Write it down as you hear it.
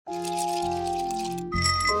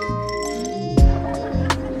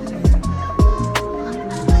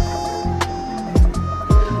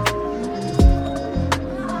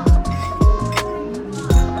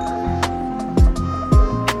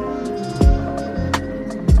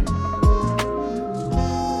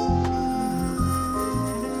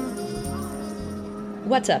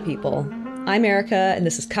What's up, people? I'm Erica, and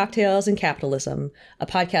this is Cocktails and Capitalism, a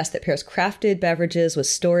podcast that pairs crafted beverages with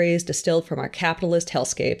stories distilled from our capitalist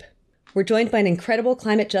hellscape. We're joined by an incredible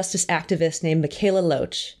climate justice activist named Michaela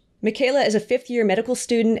Loach. Michaela is a fifth-year medical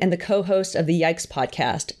student and the co-host of the Yikes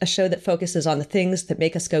podcast, a show that focuses on the things that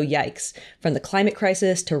make us go yikes, from the climate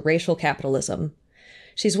crisis to racial capitalism.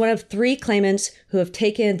 She's one of 3 claimants who have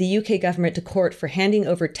taken the UK government to court for handing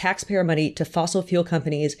over taxpayer money to fossil fuel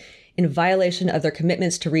companies in violation of their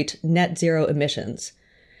commitments to reach net zero emissions.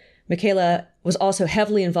 Michaela was also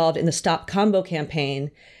heavily involved in the Stop Cambo campaign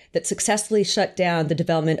that successfully shut down the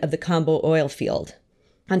development of the Cambo oil field.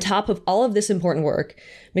 On top of all of this important work,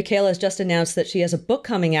 Michaela has just announced that she has a book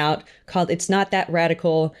coming out called It's Not That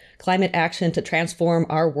Radical: Climate Action to Transform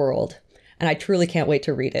Our World. And I truly can't wait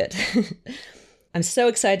to read it. I'm so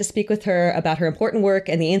excited to speak with her about her important work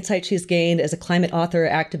and the insight she's gained as a climate author,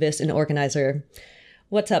 activist, and organizer.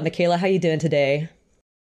 What's up, Michaela? How you doing today?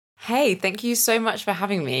 Hey, thank you so much for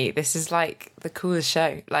having me. This is like the coolest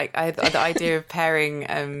show. The idea of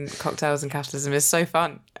pairing cocktails and capitalism is so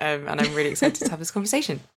fun. And I'm really excited to have this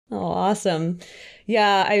conversation. Oh, awesome.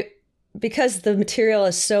 Yeah, because the material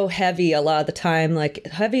is so heavy a lot of the time, like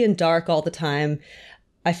heavy and dark all the time,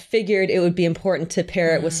 I figured it would be important to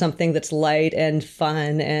pair it with something that's light and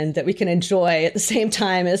fun and that we can enjoy at the same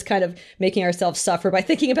time as kind of making ourselves suffer by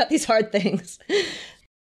thinking about these hard things.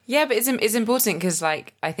 Yeah, but it's important because,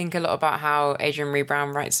 like, I think a lot about how Adrienne Maree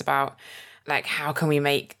Brown writes about, like, how can we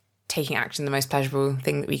make taking action the most pleasurable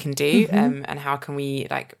thing that we can do, and how can we,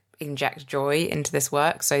 like, inject joy into this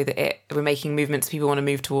work so that we're making movements people want to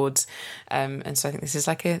move towards, and so I think this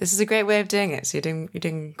is a great way of doing it. So you're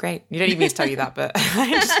doing great. You don't need me to tell you that, but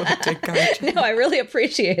I just wanted to encourage you. No, I really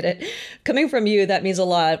appreciate it. Coming from you, that means a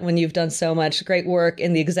lot when you've done so much great work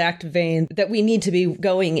in the exact vein that we need to be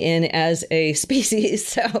going in as a species.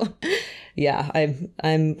 So yeah,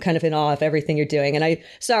 I'm kind of in awe of everything you're doing. And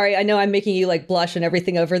I know I'm making you like blush and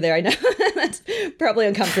everything over there. I know that's probably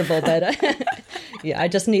uncomfortable, but yeah, I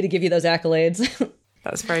just need to give you those accolades.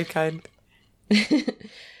 That's very kind.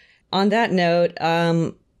 On that note,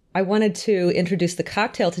 I wanted to introduce the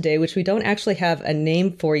cocktail today, which we don't actually have a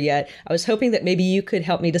name for yet. I was hoping that maybe you could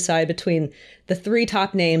help me decide between the 3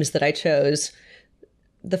 top names that I chose.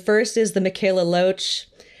 The first is the Michaela Loach.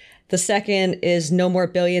 The second is No More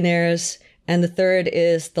Billionaires. And the third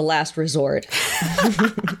is The Last Resort.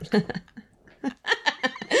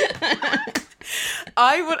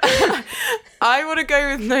 I would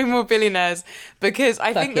go with No More Billionaires because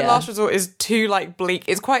I think The Last Resort is too like bleak.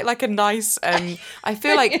 It's quite like a nice I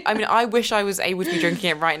feel like I wish I was able to be drinking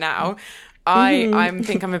it right now. I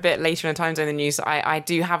think I'm a bit later in the time zone than you, so I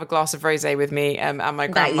do have a glass of rosé with me, and my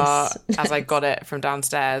grandma, as I got it from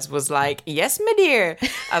downstairs, was like, "Yes, my dear,"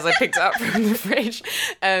 as I picked it up from the fridge.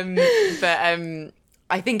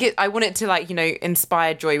 I think I want it to, like, you know,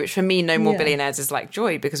 inspire joy, which for me, No More Billionaires is like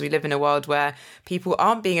joy, because we live in a world where people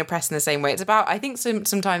aren't being oppressed in the same way. It's about, I think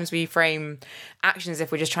sometimes we frame action as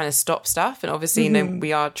if we're just trying to stop stuff. And obviously, you know,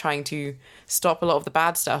 we are trying to stop a lot of the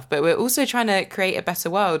bad stuff, but we're also trying to create a better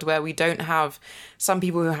world where we don't have some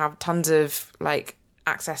people who have tons of like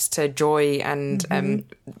access to joy and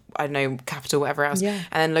I don't know, capital, whatever else, and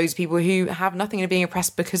then loads of people who have nothing and are being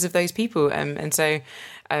oppressed because of those people, and so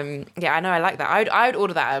I know I like that. I would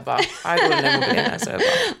order that at a bar. I would order No More Billionaires at a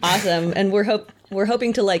bar. Awesome. And we're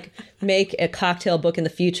hoping to like make a cocktail book in the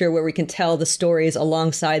future where we can tell the stories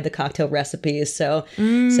alongside the cocktail recipes, so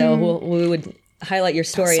we would highlight your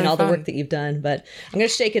story and all the work that you've done. But I'm gonna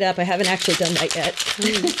shake it up. I haven't actually done that yet.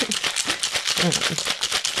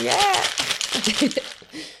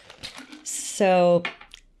 So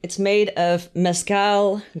it's made of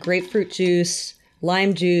mezcal, grapefruit juice,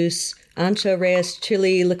 lime juice, Ancho Reyes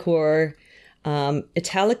chili liqueur,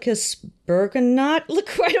 Italicus bergamot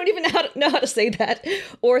liqueur. I don't even know how to say that.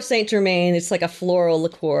 Or Saint Germain. It's like a floral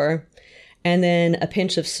liqueur. And then a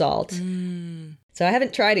pinch of salt. So I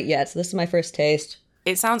haven't tried it yet. So this is my first taste.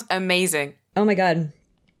 It sounds amazing. Oh my God.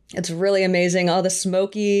 It's really amazing. All the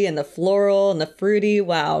smoky and the floral and the fruity.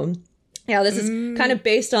 Wow. Yeah, this is kind of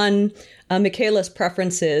based on Michaela's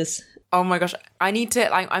preferences. Oh my gosh. I need to,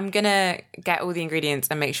 like, I'm going to get all the ingredients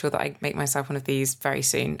and make sure that I make myself one of these very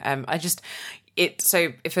soon.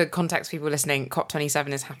 So if for context, people listening, COP27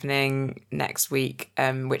 is happening next week,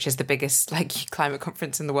 which is the biggest like climate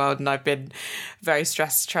conference in the world. And I've been very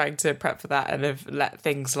stressed trying to prep for that and have let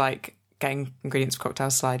things like getting ingredients for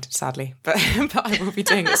cocktails slide, sadly. But I will be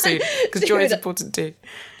doing it soon because joy is important too.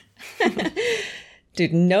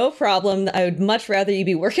 Dude, no problem. I would much rather you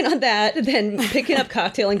be working on that than picking up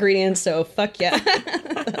cocktail ingredients. So fuck yeah.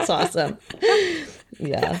 That's awesome.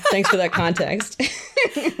 Yeah. Thanks for that context.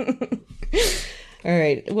 All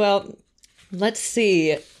right. Well, let's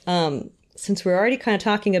see. Since we're already kind of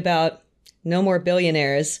talking about no more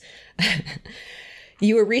billionaires,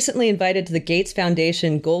 you were recently invited to the Gates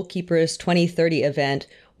Foundation Goalkeepers 2030 event,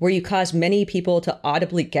 where you caused many people to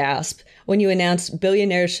audibly gasp when you announced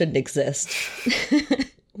billionaires shouldn't exist,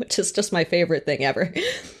 which is just my favorite thing ever.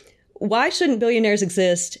 Why shouldn't billionaires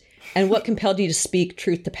exist, and what compelled you to speak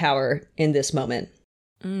truth to power in this moment?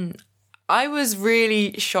 I was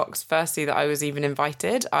really shocked, firstly, that I was even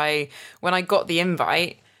invited. When I got the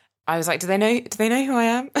invite, I was like, do they know who I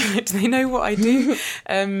am? Do they know what I do?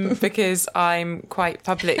 Because I'm quite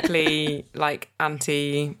publicly like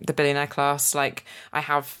anti the billionaire class. Like I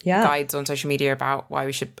have guides on social media about why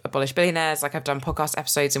we should abolish billionaires. Like I've done podcast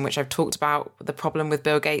episodes in which I've talked about the problem with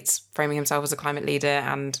Bill Gates framing himself as a climate leader.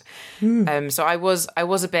 And so I was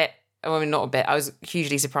a bit, well, not a bit, I was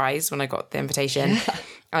hugely surprised when I got the invitation. Yeah.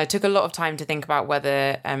 I took a lot of time to think about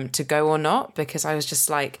whether to go or not, because I was just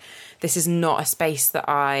like, this is not a space that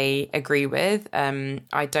I agree with.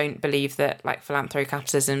 I don't believe that like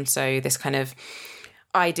philanthrocapitalism, so this kind of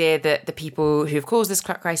idea that the people who have caused this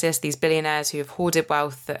crisis, these billionaires who have hoarded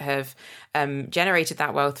wealth, that have generated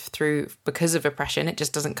that wealth because of oppression, it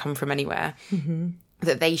just doesn't come from anywhere. Mm-hmm.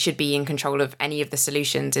 That they should be in control of any of the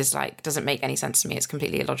solutions is like, doesn't make any sense to me. It's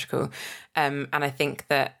completely illogical. And I think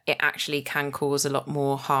that it actually can cause a lot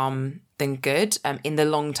more harm than good in the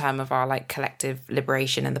long term of our like collective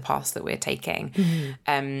liberation and the paths that we're taking.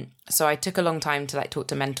 Mm-hmm. So I took a long time to like talk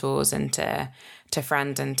to mentors and to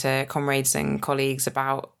friends and to comrades and colleagues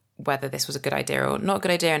about whether this was a good idea or not a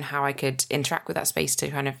good idea, and how I could interact with that space to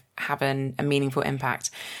kind of have a meaningful impact.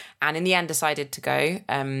 And in the end, decided to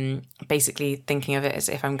go, basically thinking of it as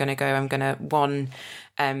if I'm going to go, I'm going to,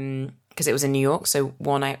 because it was in New York. So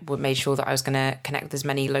I made sure that I was going to connect with as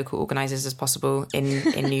many local organisers as possible in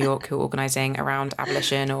New York who are organising around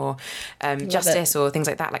abolition or justice or things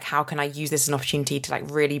like that. Like, how can I use this as an opportunity to like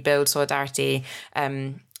really build solidarity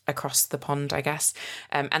across the pond, I guess.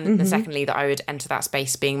 And then secondly, that I would enter that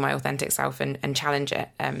space being my authentic self and challenge it,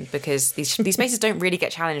 because these spaces don't really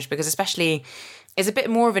get challenged, because especially it's a bit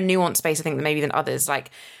more of a nuanced space, I think, than others.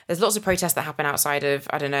 Like there's lots of protests that happen outside of,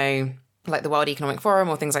 I don't know, like the World Economic Forum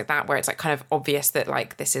or things like that, where it's like kind of obvious that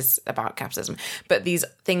like this is about capitalism. But these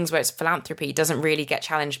things where it's philanthropy doesn't really get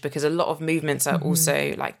challenged, because a lot of movements are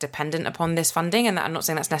also like dependent upon this funding. And I'm not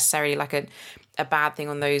saying that's necessarily like a bad thing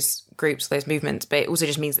on those groups, those movements, but it also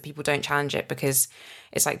just means that people don't challenge it, because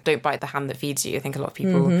it's like, don't bite the hand that feeds you. I think a lot of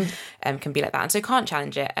people can be like that, and so can't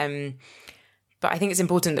challenge it. But I think it's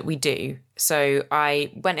important that we do. So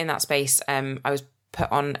I went in that space. I was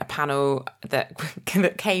put on a panel that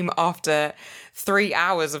came after 3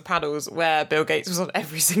 hours of panels where Bill Gates was on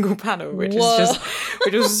every single panel, which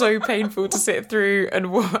was so painful to sit through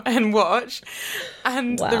and watch.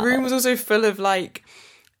 And the room was also full of like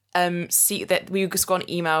that we just got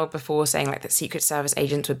an email before saying like that Secret Service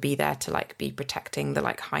agents would be there to like be protecting the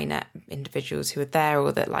like high net individuals who were there,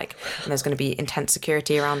 or that like there's going to be intense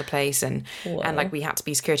security around the place, and like we had to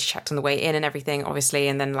be security checked on the way in and everything, obviously.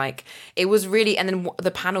 And then like it was really, and then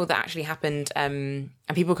the panel that actually happened, and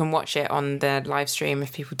people can watch it on the live stream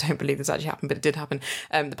if people don't believe this actually happened, but it did happen.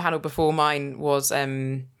 The panel before mine was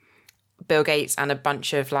Bill Gates and a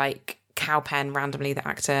bunch of like Kal Penn, randomly the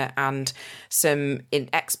actor, and some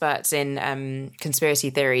experts in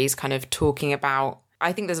conspiracy theories kind of talking about,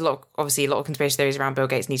 I think there's a lot of conspiracy theories around Bill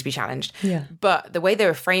Gates need to be challenged. Yeah. But the way they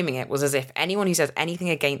were framing it was as if anyone who says anything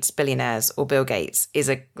against billionaires or Bill Gates is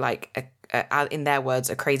in their words,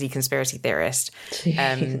 a crazy conspiracy theorist.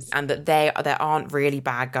 And that there aren't really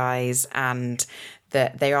bad guys, and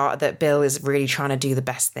that Bill is really trying to do the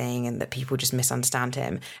best thing, and that people just misunderstand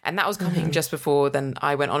him. And that was coming just before then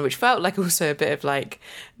I went on, which felt like also a bit of like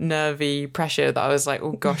nervy pressure, that I was like,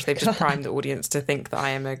 oh gosh, they've just primed the audience to think that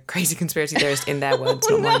I am a crazy conspiracy theorist in their words,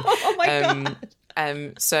 not mine. Oh my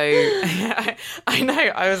God. So I know,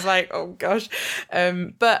 I was like, oh gosh.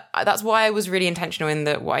 But that's why I was really intentional in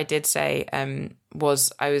that what I did say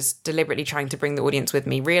was I was deliberately trying to bring the audience with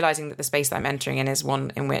me, realizing that the space that I'm entering in is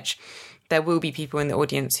one in which there will be people in the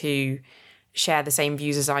audience who share the same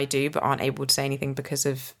views as I do, but aren't able to say anything because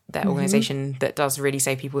of their organisation that does really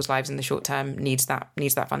save people's lives in the short term needs that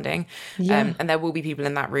funding. Yeah. And there will be people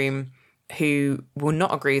in that room who will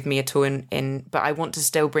not agree with me at all but I want to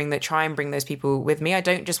still try and bring those people with me. I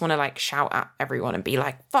don't just want to like shout at everyone and be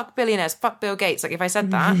like, fuck billionaires, fuck Bill Gates. Like if I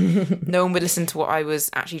said that, no one would listen to what I was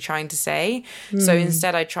actually trying to say. So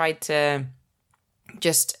instead I tried to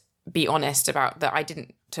just be honest about that.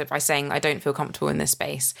 By saying I don't feel comfortable in this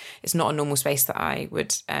space. It's not a normal space that I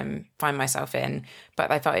would find myself in, but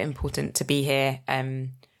I felt it important to be here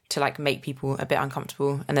to like make people a bit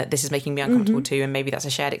uncomfortable, and that this is making me uncomfortable too, and maybe that's a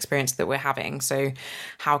shared experience that we're having. So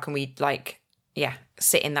how can we like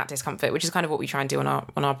sit in that discomfort, which is kind of what we try and do on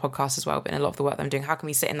our podcast as well, but in a lot of the work that I'm doing, how can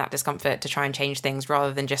we sit in that discomfort to try and change things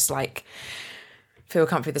rather than just like feel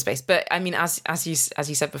comfy with the space. But I mean, as you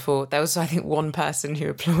said before, there was, I think, one person who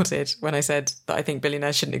applauded when I said that I think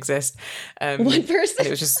billionaires shouldn't exist. One person? And it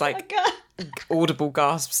was just like audible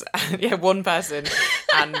gasps. One person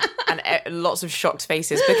and lots of shocked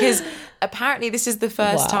faces, because apparently this is the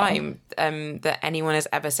first time that anyone has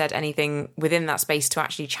ever said anything within that space to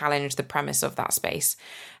actually challenge the premise of that space,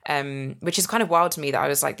 which is kind of wild to me, that I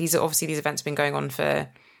was like, these events have been going on for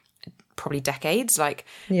probably decades,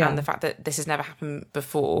 and the fact that this has never happened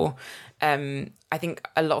before, I think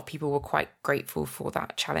a lot of people were quite grateful for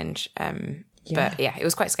that challenge. But it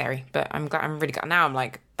was quite scary, but I'm really glad now.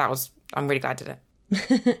 I'm really glad I did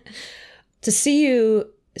it. To see you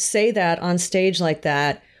say that on stage like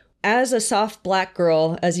that, as a soft black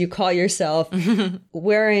girl, as you call yourself,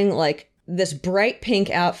 wearing like this bright pink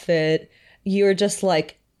outfit, you're just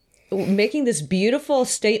like making this beautiful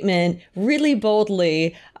statement really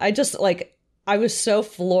boldly. I was so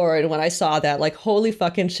floored when I saw that. Like, holy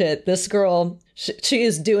fucking shit, this girl, she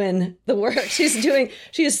is doing the work. She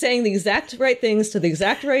is saying the exact right things to the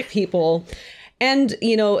exact right people. And,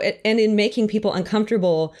 and in making people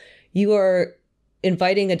uncomfortable, you are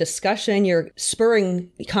inviting a discussion, you're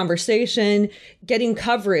spurring conversation, getting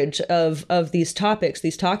coverage of these topics,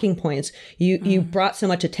 these talking points. You brought so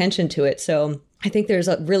much attention to it. So I think there's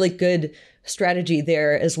a really good strategy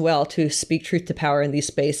there as well to speak truth to power in these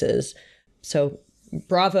spaces. So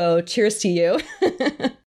bravo, cheers to you.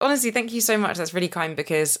 Honestly, thank you so much. That's really kind,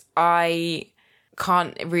 because I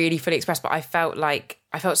can't really fully express, but I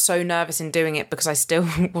felt so nervous in doing it because I still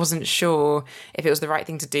wasn't sure if it was the right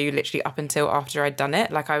thing to do literally up until after I'd done it.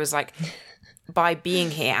 Like, I was like, by being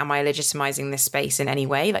here, am I legitimizing this space in any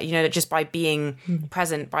way? Like, just by being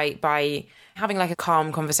present, by having like a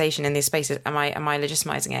calm conversation in these spaces, am I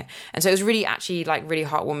legitimizing it? And so it was really actually like really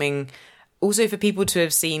heartwarming also for people to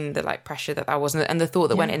have seen the like pressure that wasn't, and the thought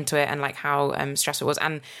that went into it, and like how stressful it was.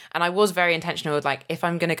 And I was very intentional with like, if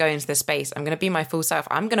I'm going to go into this space, I'm going to be my full self.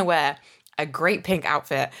 I'm going to wear a great pink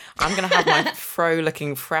outfit. I'm going to have my fro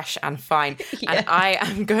looking fresh and fine. Yeah. And I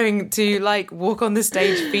am going to like walk on the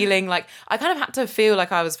stage feeling like I kind of had to feel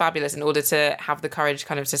like I was fabulous in order to have the courage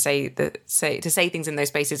kind of to say things in those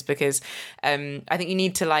spaces, because I think you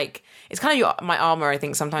need to like, it's kind of my armor, I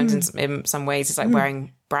think sometimes in some ways, it's like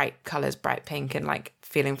wearing bright colors, bright pink, and like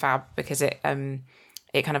feeling fab, because it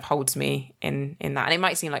kind of holds me in that. And it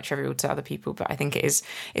might seem like trivial to other people, but I think it's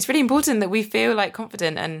really important that we feel like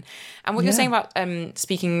confident. And what you're saying about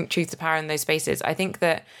speaking truth to power in those spaces, I think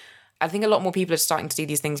a lot more people are starting to do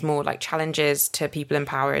these things more, like challenges to people in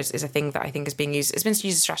power is a thing that I think is being used. It's been used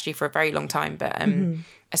as a strategy for a very long time, but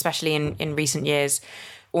especially in recent years,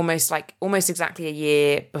 almost exactly a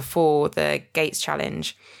year before the Gates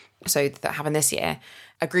challenge, so that happened this year,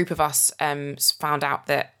 a group of us found out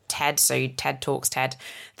that TED Talks,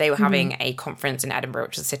 they were having a conference in Edinburgh,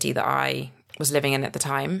 which is a city that I was living in at the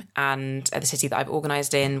time, and the city that I've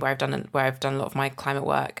organised in, where I've done a lot of my climate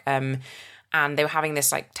work. And they were having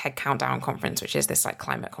this like TED Countdown conference, which is this like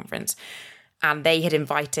climate conference. And they had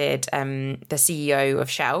invited the CEO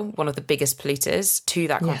of Shell, one of the biggest polluters, to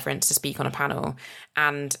that conference to speak on a panel.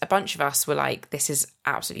 And a bunch of us were like, this is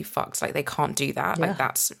absolutely fucked. Like, they can't do that. Yeah. Like,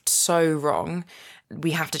 that's so wrong.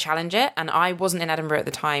 We have to challenge it. And I wasn't in Edinburgh at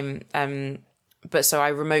the time, but so I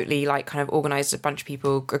remotely like kind of organised a bunch of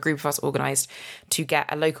people, a group of us organised to get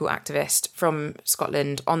a local activist from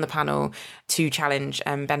Scotland on the panel to challenge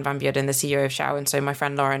Ben Van Beurden, the CEO of Shell. And so my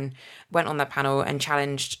friend Lauren went on that panel and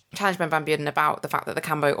challenged Ben Van Beurden about the fact that the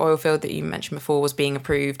Cambo oil field that you mentioned before was being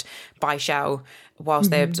approved by Shell whilst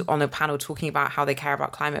they were on a panel talking about how they care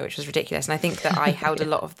about climate, which was ridiculous. And I think that I held a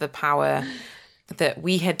lot of the power that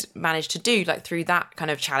we had managed to do like through that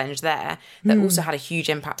kind of challenge there that also had a huge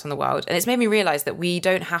impact on the world. And it's made me realize that we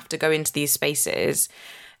don't have to go into these spaces.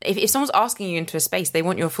 If someone's asking you into a space, they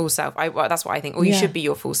want your full self. That's what I think. Or you should be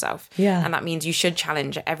your full self. Yeah. And that means you should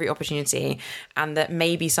challenge at every opportunity. And that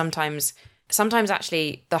maybe sometimes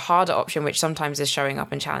actually the harder option, which sometimes is showing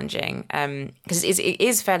up and challenging, because it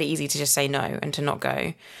is fairly easy to just say no and to not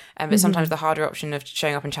go. But sometimes the harder option of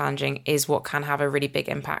showing up and challenging is what can have a really big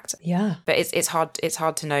impact. Yeah. But it's hard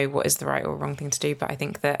to know what is the right or wrong thing to do. But I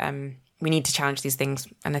think that we need to challenge these things,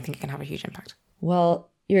 and I think it can have a huge impact. Well,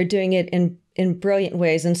 you're doing it in brilliant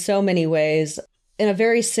ways, in so many ways. In a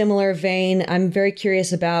very similar vein, I'm very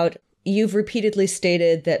curious about, you've repeatedly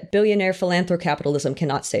stated that billionaire philanthrocapitalism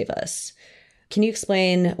cannot save us. Can you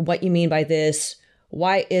explain what you mean by this,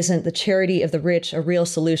 why isn't the charity of the rich a real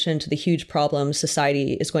solution to the huge problems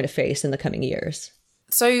society is going to face in the coming years?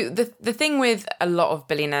 So the thing with a lot of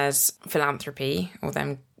billionaires' philanthropy, or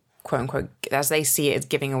them, quote unquote, as they see it, as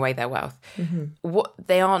giving away their wealth, what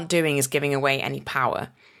they aren't doing is giving away any power.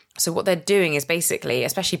 So what they're doing is basically,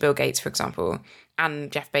 especially Bill Gates, for example,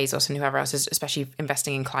 and Jeff Bezos and whoever else is especially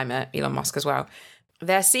investing in climate, Elon Musk as well,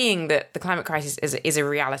 they're seeing that the climate crisis is a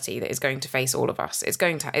reality that is going to face all of us. It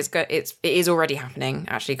is already happening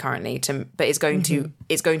actually currently, but it's going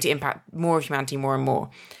to impact more of humanity more and more.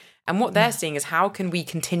 And what they're seeing is, how can we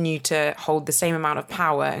continue to hold the same amount of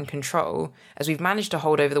power and control as we've managed to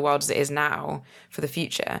hold over the world as it is now for the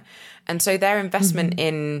future? And so their investment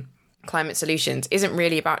in climate solutions isn't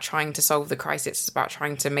really about trying to solve the crisis. It's about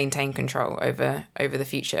trying to maintain control over the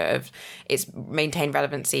future of its maintain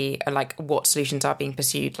relevancy and like what solutions are being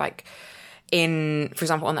pursued. Like for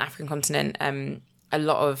example, on the African continent, a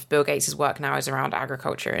lot of Bill Gates' work now is around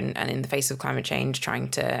agriculture and in the face of climate change, trying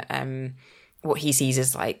to what he sees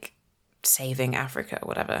as like saving Africa or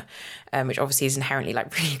whatever, which obviously is inherently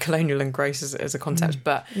like really colonial and gross as a concept.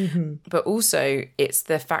 But also it's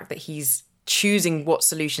the fact that he's choosing what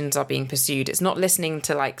solutions are being pursued. It's not listening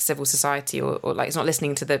to like civil society or like it's not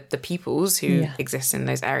listening to the peoples who exist in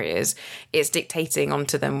those areas. It's dictating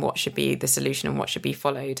onto them what should be the solution and what should be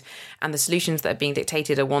followed. And the solutions that are being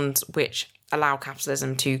dictated are ones which allow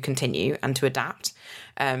capitalism to continue and to adapt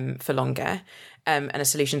for longer, and are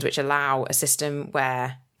solutions which allow a system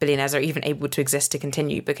where billionaires are even able to exist to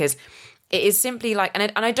continue, because it is simply like,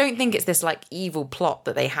 and I don't think it's this like evil plot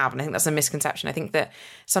that they have. And I think that's a misconception. I think that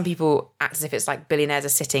some people act as if it's like billionaires are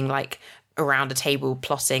sitting like around a table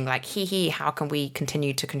plotting like, how can we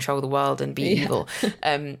continue to control the world and be evil?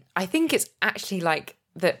 I think it's actually like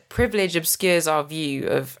that privilege obscures our view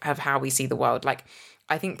of how we see the world. Like,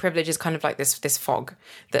 I think privilege is kind of like this fog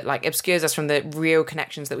that like obscures us from the real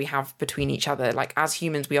connections that we have between each other. Like as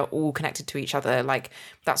humans, we are all connected to each other. Like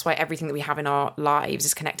that's why everything that we have in our lives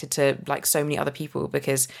is connected to like so many other people,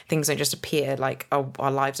 because things don't just appear, like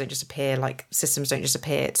our lives don't just appear, like systems don't just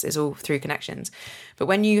appear. It's all through connections. But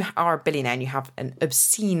when you are a billionaire and you have an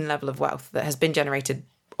obscene level of wealth that has been generated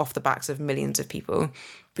off the backs of millions of people,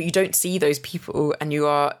 but you don't see those people and you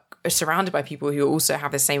are surrounded by people who also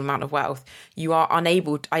have the same amount of wealth, you are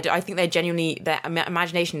unable I think their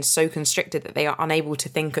imagination is so constricted that they are unable to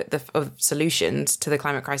think of solutions to the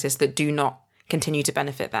climate crisis that do not continue to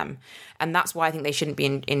benefit them. And that's why I think they shouldn't be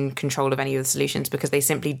in control of any of the solutions, because they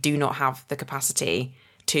simply do not have the capacity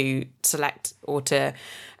to select or to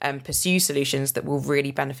pursue solutions that will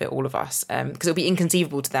really benefit all of us, because it'll be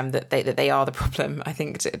inconceivable to them that they are the problem, I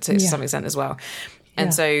think, to some extent as well.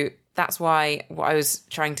 And so that's why what I was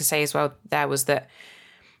trying to say as well there was that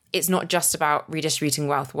it's not just about redistributing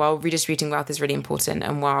wealth. While redistributing wealth is really important,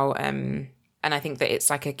 and while and I think that it's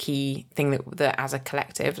like a key thing that as a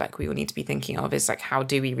collective, like we all need to be thinking of, is like, how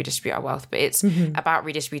do we redistribute our wealth? But it's about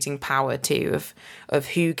redistributing power too, of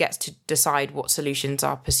who gets to decide what solutions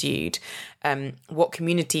are pursued, what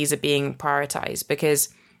communities are being prioritized. Because,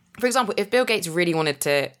 for example, if Bill Gates really wanted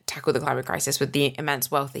to tackle the climate crisis with the immense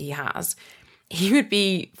wealth that he has, he would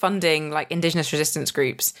be funding like indigenous resistance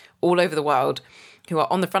groups all over the world who are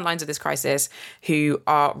on the front lines of this crisis, who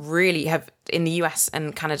are really have, in the US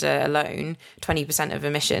and Canada alone, 20% of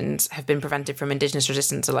emissions have been prevented from indigenous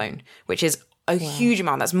resistance alone, which is a huge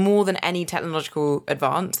amount. That's more than any technological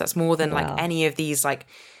advance. That's more than like any of these like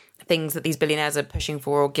things that these billionaires are pushing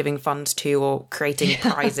for or giving funds to or creating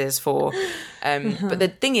prizes for. But the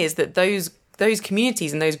thing is that those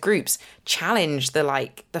communities and those groups challenge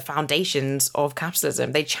the foundations of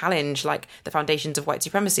capitalism. They challenge like the foundations of white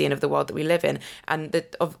supremacy and of the world that we live in, and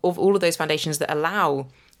of all of those foundations that allow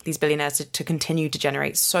these billionaires to continue to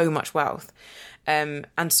generate so much wealth. And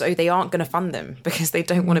so they aren't going to fund them because they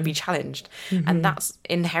don't want to be challenged. And that's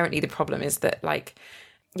inherently the problem, is that like,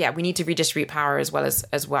 we need to redistribute power as well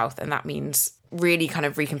as wealth. And that means really kind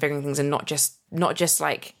of reconfiguring things, and not just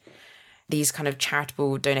like these kind of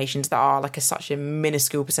charitable donations that are like such a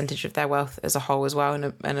minuscule percentage of their wealth as a whole as well.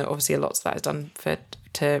 And obviously a lot of that is done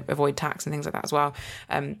to avoid tax and things like that as well.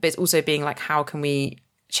 But it's also being like, how can we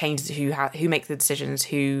change who makes the decisions,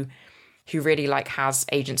 who really like has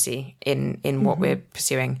agency in what we're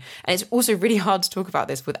pursuing. And it's also really hard to talk about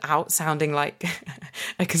this without sounding like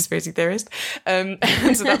a conspiracy theorist. So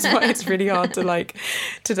that's why it's really hard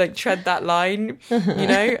to tread that line,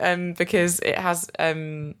 because it has,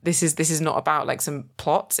 this is not about like some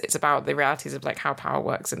plots. It's about the realities of like how power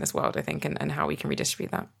works in this world, I think, and how we can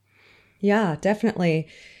redistribute that. Yeah, definitely.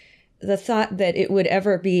 The thought that it would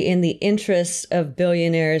ever be in the interest of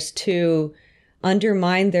billionaires to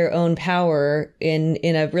undermine their own power in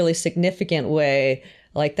a really significant way,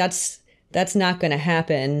 like that's not going to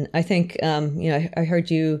happen. I think, I heard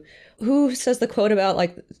you, who says the quote about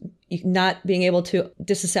like not being able to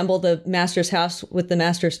disassemble the master's house with the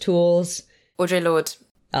master's tools? Audre Lorde.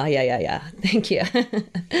 Yeah. Thank you.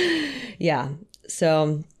 Yeah.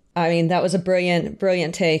 So, I mean, that was a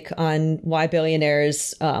brilliant take on why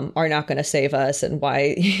billionaires are not going to save us and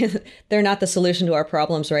why they're not the solution to our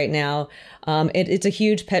problems right now. It's a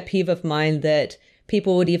huge pet peeve of mine that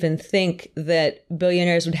people would even think that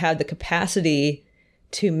billionaires would have the capacity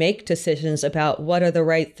to make decisions about what are the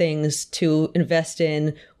right things to invest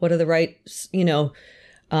in, what are the right,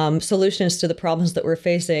 solutions to the problems that we're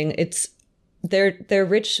facing. They're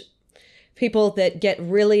rich people that get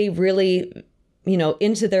really, really,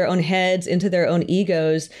 into their own heads, into their own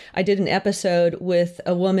egos. I did an episode with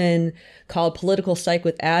a woman called Political Psych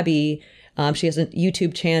with Abby. She has a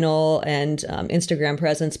YouTube channel and Instagram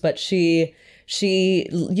presence, but she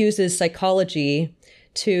uses psychology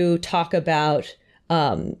to talk about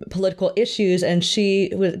political issues. And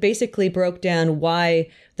she basically broke down why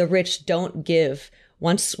the rich don't give.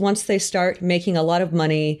 Once they start making a lot of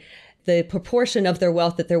money, the proportion of their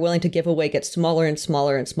wealth that they're willing to give away gets smaller and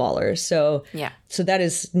smaller and smaller. So that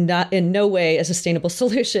is not in no way a sustainable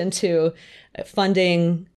solution to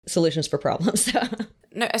funding solutions for problems.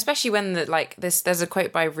 No, especially when there's a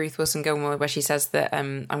quote by Ruth Wilson Gilmore where she says that,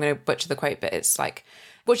 I'm going to butcher the quote, but it's like,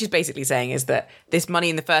 what she's basically saying is that this money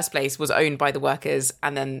in the first place was owned by the workers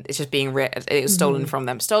and then it's just being it was stolen from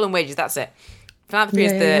them. Stolen wages, that's it. Philanthropy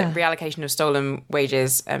is the reallocation of stolen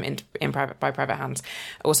wages by private hands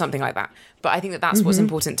or something like that. But I think that's what's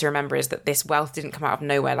important to remember is that this wealth didn't come out of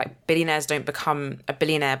nowhere. Like billionaires don't become a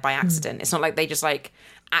billionaire by accident. It's not like they just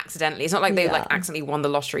accidentally, it's not like they accidentally won the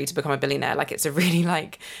lottery to become a billionaire. Like it's a really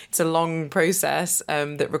it's a long process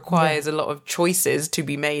that requires a lot of choices to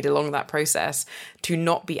be made along that process to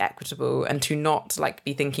not be equitable and to not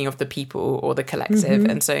be thinking of the people or the collective.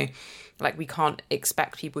 And so we can't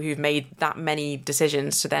expect people who've made that many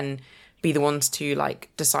decisions to then be the ones to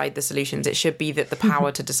decide the solutions. It should be that the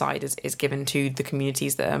power to decide is given to the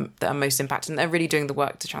communities that are most impacted and they're really doing the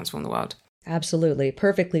work to transform the world. Absolutely.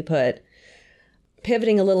 Perfectly put.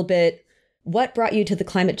 Pivoting a little bit, what brought you to the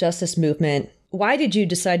climate justice movement? Why did you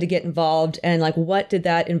decide to get involved? And what did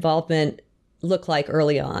that involvement look like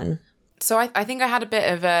early on? So I think I had a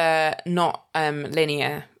bit of a not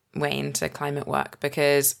linear way into climate work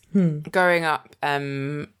because growing up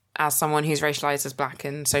as someone who's racialized as Black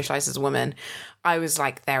and socialized as a woman, I was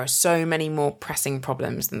there are so many more pressing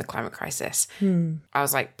problems than the climate crisis. I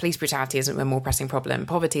was police brutality isn't a more pressing problem.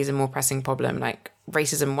 Poverty is a more pressing problem.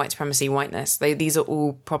 Racism, white supremacy, whiteness. These are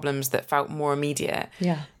all problems that felt more immediate.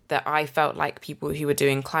 Yeah. That I felt like people who were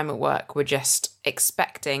doing climate work were just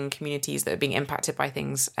expecting communities that are being impacted by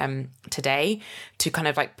things today to kind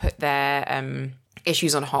of put their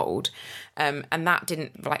issues on hold. And that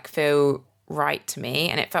didn't feel right to me.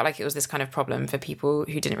 And it felt like it was this kind of problem for people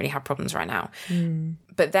who didn't really have problems right now.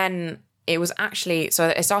 But then it was actually,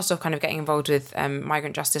 so I started off kind of getting involved with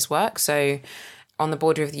migrant justice work. So on the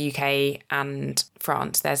border of the UK and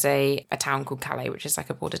France, there's a town called Calais, which is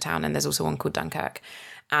a border town. And there's also one called Dunkirk.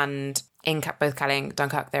 And in both Calais and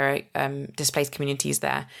Dunkirk, there are displaced communities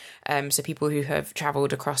there. So people who have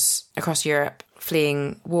travelled across Europe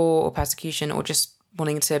fleeing war or persecution or just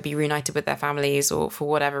wanting to be reunited with their families or for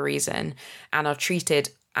whatever reason and are treated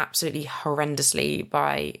absolutely horrendously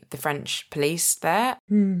by the French police there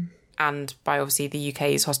and by obviously the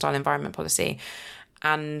UK's hostile environment policy.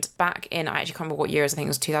 And back in, I actually can't remember what year, I think it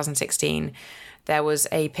was 2016, there was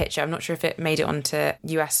a picture, I'm not sure if it made it onto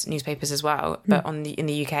US newspapers as well, but in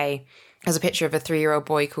the UK, there's a picture of a 3-year-old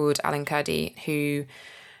boy called Alan Kurdi who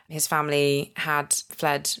his family had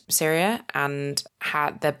fled Syria and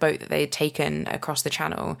had their boat that they had taken across the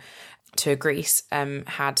channel to Greece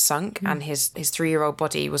had sunk and his 3-year-old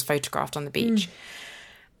body was photographed on the beach.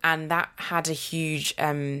 And that had a huge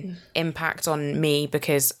impact on me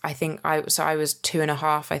because I think I was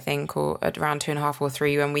 2.5, I think, or around 2.5 or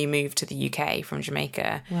 3 when we moved to the UK from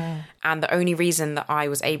Jamaica. Wow. And the only reason that I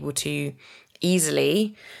was able to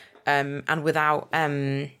easily and without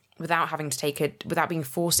having to without being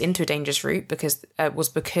forced into a dangerous route was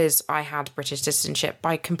because I had British citizenship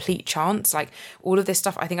by complete chance. All of this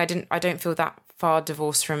stuff, I think I don't feel that far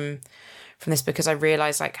divorced from this because I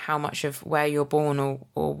realised how much of where you're born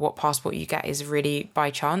or what passport you get is really by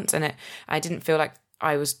chance. And I didn't feel like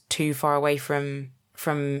I was too far away from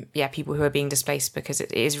people who are being displaced because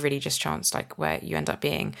it is really just chance, where you end up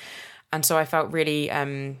being. And so I felt really,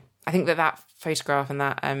 I think that photograph and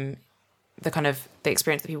that, the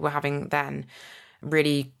experience that people were having then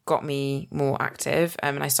really got me more active.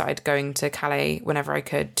 And I started going to Calais whenever I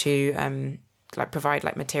could to provide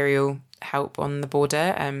material help on the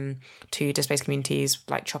border to displaced communities,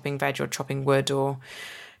 like chopping veg or chopping wood or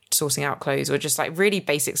sourcing out clothes, or just really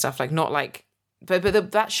basic stuff, but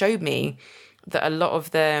that showed me that a lot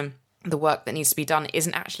of the work that needs to be done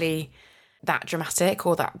isn't actually that dramatic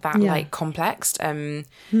or that complex.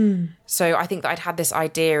 So I think that I'd had this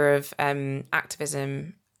idea of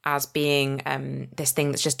activism as being this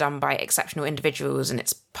thing that's just done by exceptional individuals, and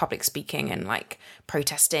it's public speaking and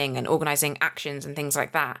protesting and organising actions and things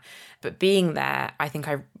like that. But being there, I think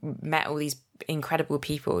I met all these incredible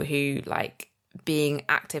people who being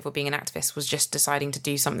active or being an activist was just deciding to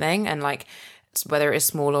do something, and whether it was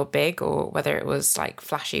small or big, or whether it was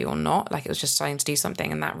flashy or not, it was just deciding to do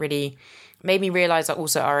something. And that really made me realise that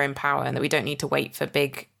also our own power, and that we don't need to wait for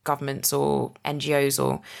big governments or NGOs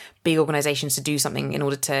or big organisations to do something in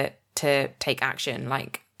order to take action.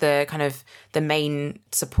 The main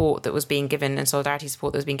support that was being given and solidarity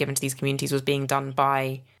support that was being given to these communities was being done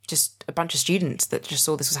by just a bunch of students that just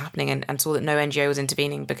saw this was happening and saw that no NGO was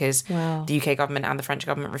intervening, because the UK government and the French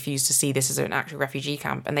government refused to see this as an actual refugee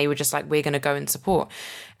camp. And they were just we're going to go and support.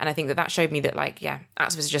 And I think that showed me that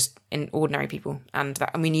activists are just ordinary people, and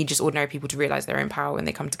we need just ordinary people to realise their own power when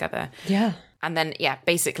they come together. Yeah. And then,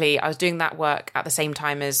 basically I was doing that work at the same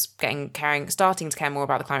time as starting to care more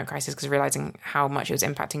about the climate crisis, because realising how much it was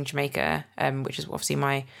impacting Jamaica, which is obviously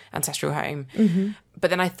my ancestral home. Mm-hmm. But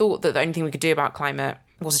then I thought that the only thing we could do about climate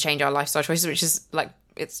was to change our lifestyle choices, which is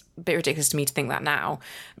it's a bit ridiculous to me to think that now,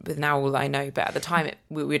 with now all I know. But at the time,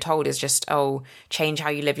 we were told is just, change how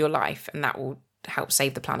you live your life, and that will help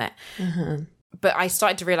save the planet. Mm-hmm. But I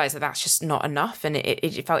started to realise that that's just not enough, and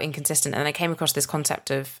it felt inconsistent. And I came across this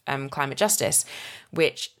concept of climate justice,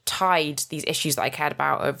 which tied these issues that I cared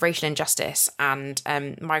about of racial injustice and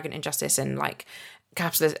migrant injustice and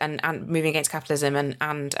capitalism and moving against capitalism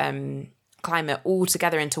and climate all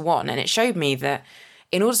together into one. And it showed me that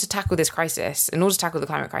in order to tackle this crisis, in order to tackle the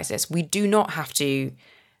climate crisis, we do not have to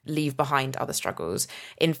leave behind other struggles.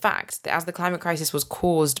 In fact, as the climate crisis was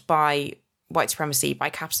caused by white supremacy, by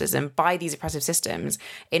capitalism, by these oppressive systems,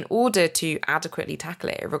 in order to adequately tackle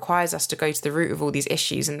it, it requires us to go to the root of all these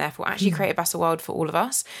issues and therefore actually create a better world for all of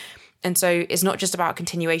us. And so it's not just about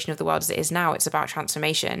continuation of the world as it is now, it's about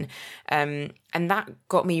transformation. And that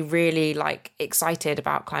got me really excited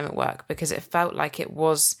about climate work, because it felt like it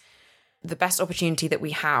was the best opportunity that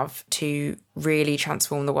we have to really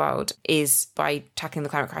transform the world is by tackling the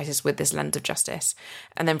climate crisis with this lens of justice.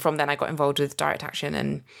 And then from then I got involved with direct action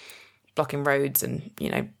and blocking roads and,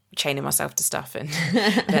 chaining myself to stuff. And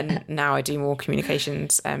then now I do more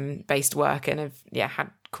communications based work, and have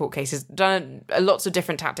had court cases, done lots of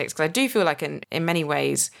different tactics, because I do feel in many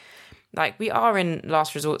ways we are in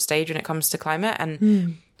last resort stage when it comes to climate.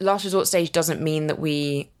 And last resort stage doesn't mean that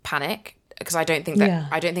we panic, because I don't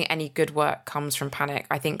think any good work comes from panic.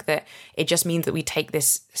 I think that it just means that we take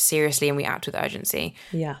this seriously and we act with urgency.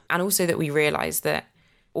 Yeah. And also that we realise that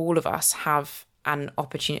all of us have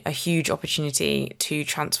a huge opportunity to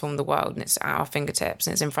transform the world, and it's at our fingertips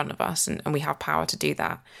and it's in front of us, and we have power to do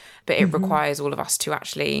that. But it requires all of us to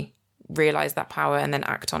actually realise that power and then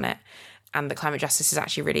act on it. And the climate justice is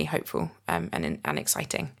actually really hopeful and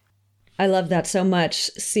exciting. I love that so much,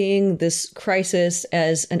 seeing this crisis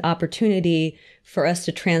as an opportunity for us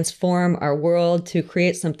to transform our world, to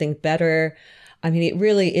create something better. I mean, it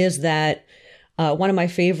really is that. One of my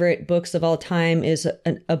favorite books of all time is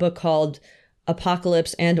a book called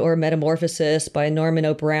Apocalypse and or Metamorphosis by Norman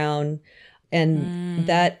O. Brown. And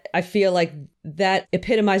that, I feel like that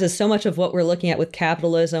epitomizes so much of what we're looking at with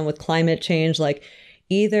capitalism, with climate change.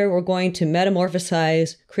 Either we're going to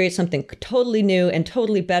metamorphosize, create something totally new and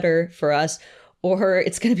totally better for us, or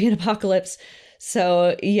it's going to be an apocalypse.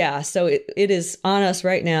 So it is on us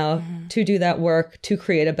right now to do that work, to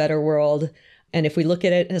create a better world. And if we look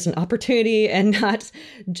at it as an opportunity and not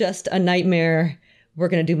just a nightmare, we're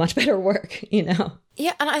going to do much better work,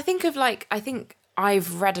 Yeah, and I think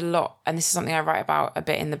I've read a lot, and this is something I write about a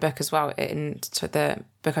bit in the book as well, in the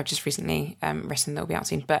book I've just recently written that will be out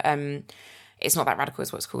soon. But it's not that radical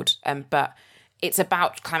is what it's called. But it's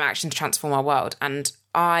about climate action to transform our world. And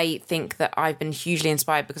I think that I've been hugely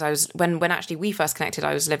inspired, because I was, when actually we first connected,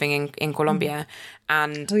 I was living in Colombia.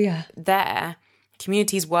 And there,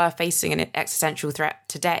 communities were facing an existential threat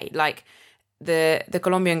today. The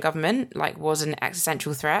Colombian government was an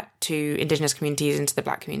existential threat to indigenous communities and to the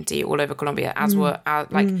Black community all over Colombia, as were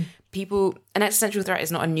people. An existential threat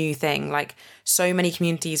is not a new thing. So many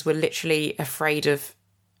communities were literally afraid of,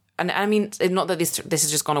 and I mean, not that this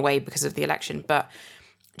has just gone away because of the election, but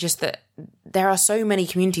just that there are so many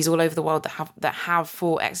communities all over the world that have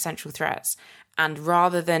fought existential threats, and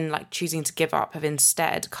rather than like choosing to give up, have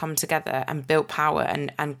instead come together and built power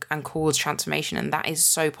and caused transformation. And that is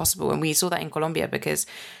so possible. And we saw that in Colombia, because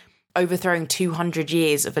overthrowing 200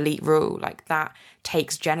 years of elite rule, like that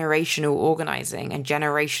takes generational organizing and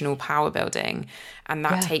generational power building. And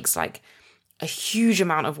that takes like a huge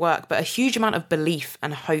amount of work, but a huge amount of belief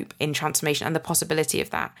and hope in transformation and the possibility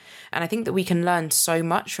of that. And I think that we can learn so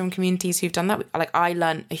much from communities who've done that. Like I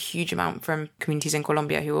learned a huge amount from communities in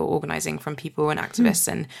Colombia who are organizing, from people and activists.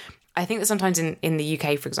 And I think that sometimes in the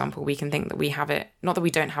UK, for example, we can think that we have it, not that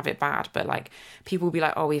we don't have it bad, but like people will be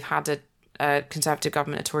like, oh, we've had a Conservative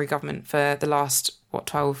government, a Tory government for the last,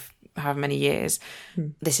 12, however many years.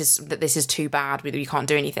 This is too bad. We can't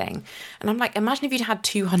do anything. And I'm like, imagine if you'd had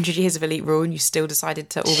 200 years of elite rule and you still decided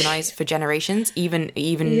to organise for generations, even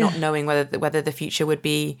not knowing whether the future would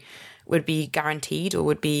be guaranteed or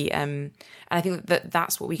would be. And I think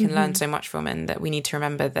that's what we can learn so much from, and that we need to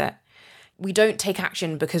remember that we don't take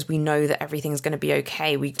action because we know that everything's going to be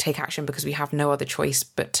okay. We take action because we have no other choice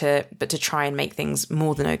but to try and make things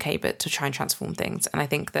more than okay, but to try and transform things. And I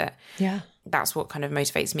think that that's what kind of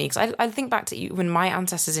motivates me. Because I think back to when my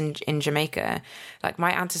ancestors in Jamaica, like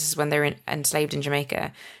my ancestors when they were enslaved in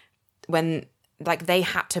Jamaica, when like they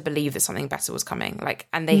had to believe that something better was coming, like,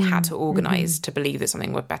 and they had to organize to believe that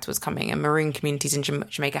something better was coming. And maroon communities in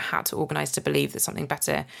Jamaica had to organize to believe that something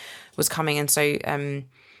better was coming. And so,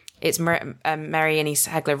 it's Mary Anise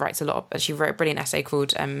Hegler writes a lot. She wrote a brilliant essay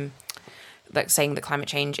called like saying that climate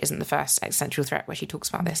change isn't the first existential threat, where she talks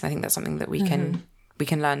about this. And I think that's something that we can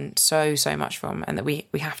learn so much from, and that we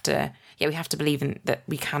have to believe in that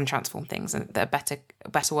we can transform things, and that a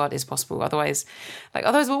better world is possible. Otherwise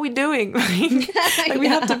what are we doing? Like we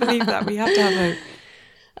have to believe that. We have to have hope.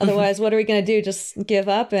 Otherwise, what are we going to do? Just give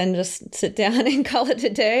up and just sit down and call it a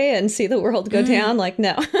day and see the world go down? Like,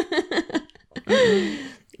 no.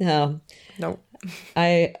 No.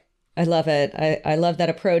 I love it. I love that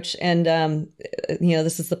approach. And,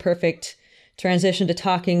 this is the perfect transition to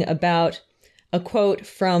talking about a quote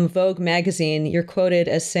from Vogue magazine. You're quoted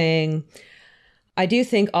as saying, "I do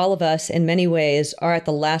think all of us in many ways are at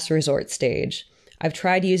the last resort stage. I've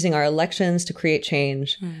tried using our elections to create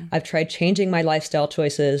change. I've tried changing my lifestyle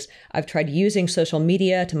choices. I've tried using social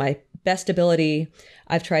media to my best ability.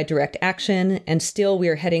 I've tried direct action, and still we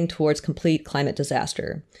are heading towards complete climate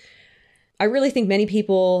disaster." I really think many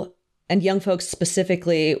people, and young folks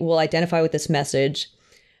specifically, will identify with this message.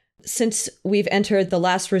 Since we've entered the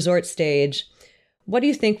last resort stage, what do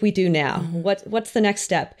you think we do now? What's the next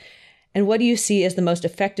step? And what do you see as the most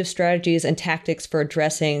effective strategies and tactics for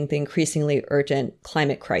addressing the increasingly urgent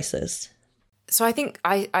climate crisis? So I think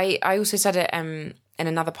I also said it in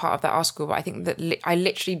another part of that article, but I think that I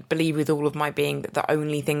literally believe with all of my being that the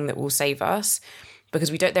only thing that will save us, because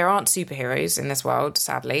there aren't superheroes in this world,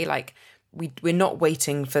 sadly. Like we're not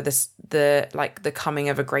waiting for the coming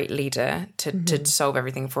of a great leader to solve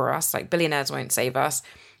everything for us. Like billionaires won't save us.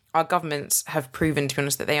 Our governments have proven, to be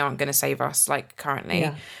honest, that they aren't going to save us, like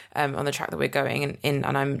currently on the track that we're going in.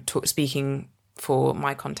 And I'm speaking for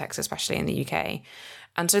my context, especially in the UK.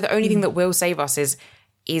 And so the only thing that will save us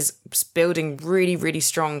is building really, really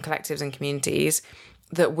strong collectives and communities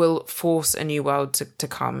that will force a new world to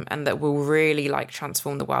come, and that will really like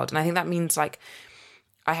transform the world. And I think that means like,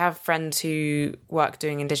 I have friends who work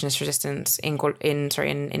doing Indigenous resistance in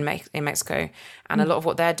Mexico, and a lot of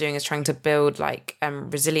what they're doing is trying to build like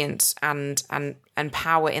resilience and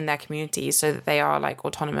power in their communities, so that they are like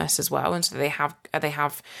autonomous as well, and so they have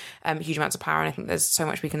huge amounts of power. And I think there's so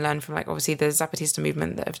much we can learn from like obviously the Zapatista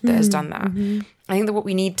movement that has done that. I think that what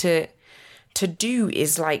we need to do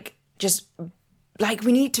is like just like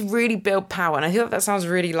we need to really build power, and I feel like that sounds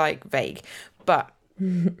really like vague, but.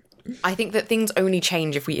 I think that things only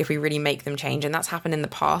change if we really make them change, and that's happened in the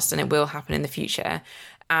past, and it will happen in the future.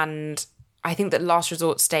 And I think that last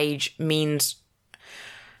resort stage means,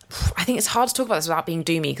 I think it's hard to talk about this without being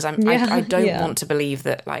doomy, because I don't want to believe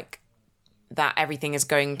that like that everything is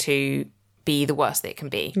going to be the worst that it can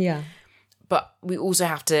be. Yeah. But we also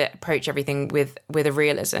have to approach everything with a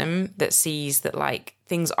realism that sees that like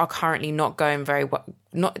things are currently not going very well.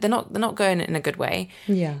 They're not going in a good way.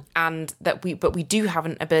 Yeah. And that we do have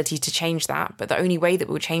an ability to change that. But the only way that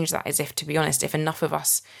we'll change that is if, to be honest, if enough of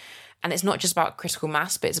us, and it's not just about critical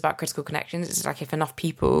mass, but it's about critical connections. It's like if enough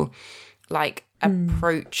people like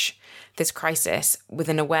approach this crisis with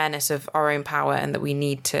an awareness of our own power, and that we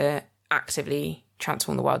need to actively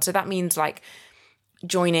transform the world. So that means like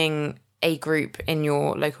joining a group in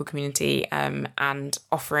your local community and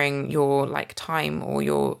offering your like time or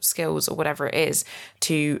your skills or whatever it is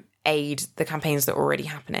to aid the campaigns that are already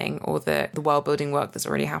happening or the world building work that's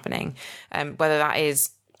already happening. Whether that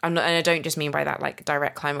is, and I don't just mean by that like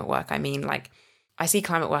direct climate work. I mean, like, I see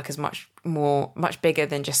climate work as much bigger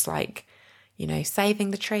than just like, you know,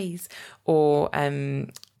 saving the trees or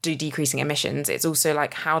decreasing emissions. It's also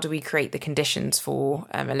like, how do we create the conditions for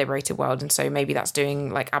a liberated world? And so maybe that's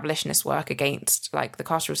doing like abolitionist work against like the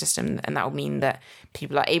carceral system, and that will mean that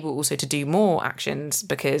people are able also to do more actions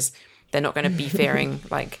because they're not going to be fearing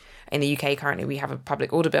like in the UK currently we have a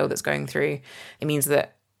public order bill that's going through. It means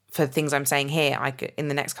that for things I'm saying here, I could, in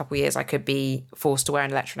the next couple of years, I could be forced to wear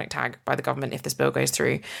an electronic tag by the government if this bill goes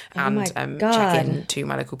through, and check in to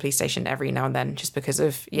my local police station every now and then, just because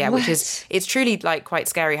of which is, it's truly like quite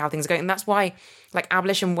scary how things are going. And that's why like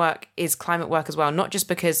abolition work is climate work as well, not just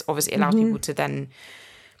because obviously it allows people to then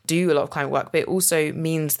do a lot of climate work, but it also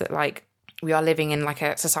means that like we are living in like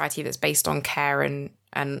a society that's based on care and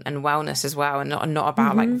wellness as well, and not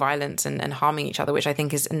about like violence and harming each other, which I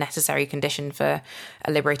think is a necessary condition for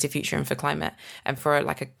a liberated future and for climate and for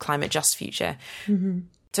like a climate just future.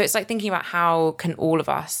 So it's like thinking about how can all of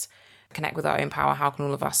us connect with our own power, how can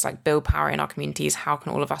all of us like build power in our communities, how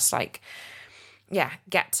can all of us like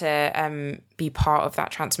get to be part of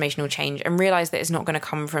that transformational change and realize that it's not going to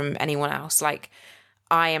come from anyone else. Like,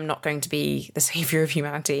 I am not going to be the savior of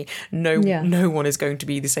humanity. No one is going to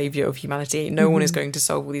be the savior of humanity. No one is going to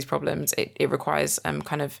solve all these problems. It requires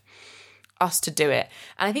kind of us to do it.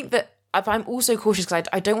 And I think that I'm also cautious because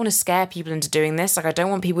I don't want to scare people into doing this. Like, I don't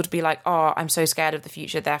want people to be like, oh, I'm so scared of the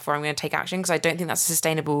future, therefore I'm going to take action, because I don't think that's a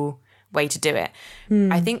sustainable way to do it.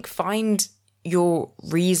 I think find your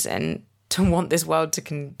reason to want this world to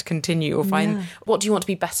continue, or find what do you want to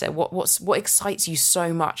be better, what excites you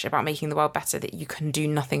so much about making the world better that you can do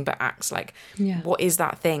nothing but act. Like, what is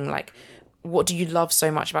that thing? Like, what do you love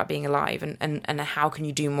so much about being alive, and how can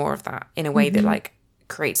you do more of that in a way that like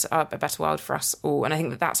creates a better world for us all? And I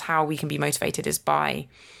think that that's how we can be motivated, is by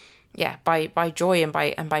joy and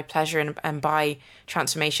by pleasure and by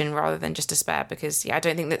transformation rather than just despair. Because I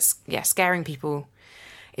don't think that's scaring people,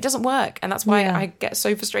 it doesn't work. And that's why I get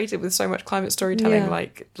so frustrated with so much climate storytelling,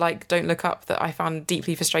 like Don't Look Up, that I found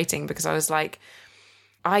deeply frustrating, because I was like,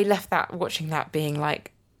 I left watching that being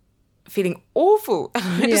like feeling awful.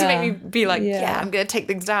 It doesn't make me be like, I'm going to take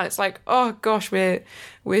things down. It's like, oh gosh, we're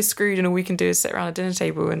screwed, and all we can do is sit around a dinner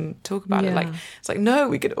table and talk about it. Like, it's like, no,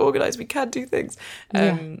 we can organize, we can do things.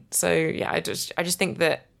 So I just think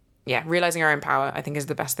that realizing our own power, I think, is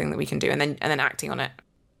the best thing that we can do, and then acting on it.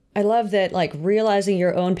 I love that, like, realizing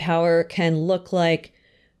your own power can look like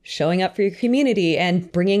showing up for your community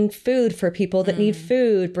and bringing food for people that need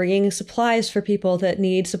food, bringing supplies for people that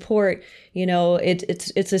need support. You know,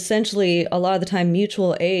 it's essentially a lot of the time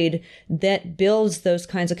mutual aid that builds those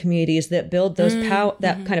kinds of communities, that build those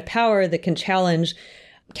that kind of power that can challenge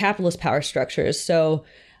capitalist power structures. So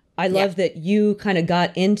I love that you kind of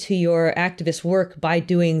got into your activist work by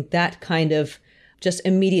doing that kind of just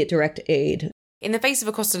immediate direct aid. In the face of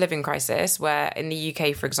a cost of living crisis, where in the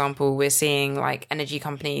UK, for example, we're seeing like energy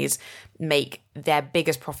companies make their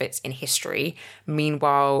biggest profits in history.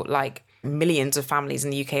 Meanwhile, like millions of families in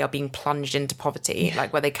the UK are being plunged into poverty,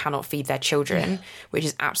 like where they cannot feed their children, which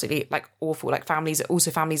is absolutely like awful. Like families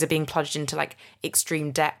are being plunged into like extreme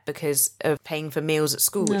debt because of paying for meals at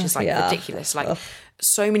school, which is like ridiculous. Like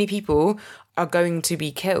so many people are going to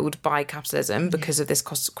be killed by capitalism because of this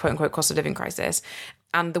quote unquote cost of living crisis.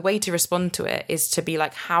 And the way to respond to it is to be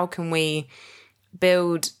like, how can we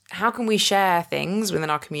share things within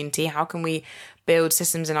our community? How can we build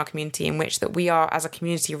systems in our community in which that we are as a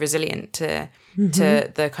community resilient to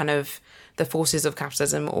the kind of the forces of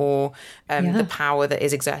capitalism or the power that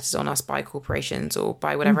is exerted on us by corporations or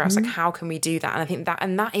by whatever else? Like, how can we do that? And I think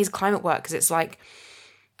that is climate work, because it's like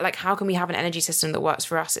how can we have an energy system that works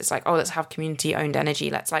for us? It's like, oh, let's have community owned energy.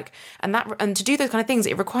 Let's like, and to do those kind of things,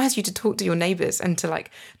 it requires you to talk to your neighbors and to like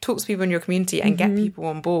talk to people in your community and get people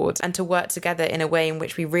on board and to work together in a way in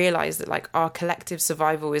which we realize that like our collective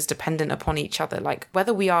survival is dependent upon each other. Like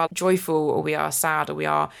whether we are joyful or we are sad or we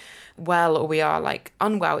are well or we are like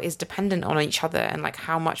unwell is dependent on each other, and like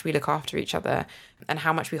how much we look after each other and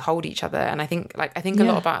how much we hold each other. And I think a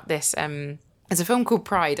lot about this. There's a film called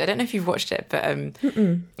Pride. I don't know if you've watched it, but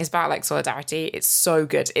it's about like solidarity. It's so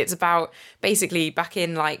good. It's about basically back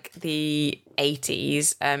in like the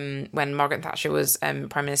 80s, when Margaret Thatcher was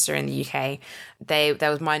Prime Minister in the UK, there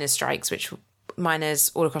was miners' strikes, which miners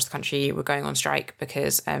all across the country were going on strike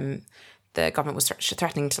because the government was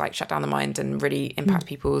threatening to like shut down the mines and really impact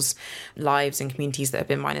people's lives and communities that have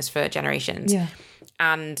been miners for generations. Yeah.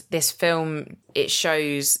 And this film, it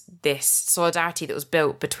shows this solidarity that was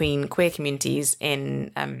built between queer communities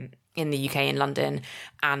in in the UK, in London,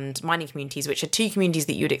 and mining communities, which are two communities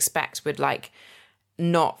that you'd expect would like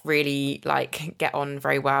not really like get on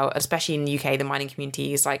very well, especially in the UK. The mining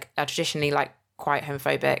communities like are traditionally like quite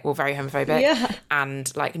homophobic or very homophobic,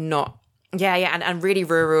 and like not and really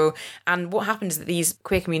rural. And what happened is that these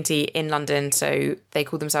queer community in London, so they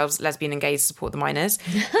call themselves Lesbian and Gay to Support the Miners,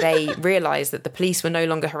 they realised that the police were no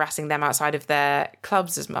longer harassing them outside of their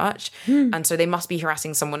clubs as much, and so they must be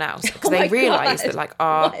harassing someone else, because they realised that like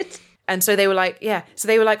and so they were like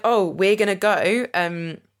oh, we're gonna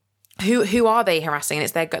go who are they harassing? And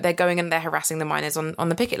it's they're going and they're harassing the miners on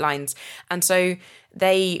the picket lines. And so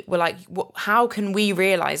they were like, how can we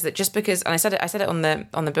realise that just because, and I said it on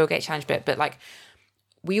the Bill Gates challenge bit, but like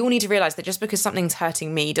we all need to realise that just because something's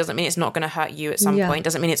hurting me doesn't mean it's not going to hurt you at some point,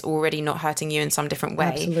 doesn't mean it's already not hurting you in some different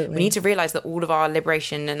way. Absolutely. We need to realise that all of our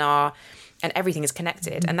liberation and everything is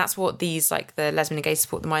connected. And that's what these like the Lesbian and Gay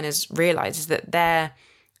Support the Miners realise, is that they're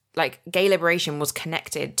like gay liberation was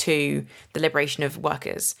connected to the liberation of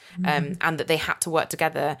workers, and that they had to work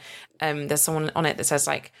together. There's someone on it that says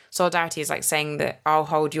like solidarity is like saying that I'll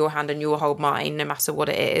hold your hand and you'll hold mine no matter what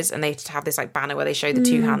it is, and they have this like banner where they show the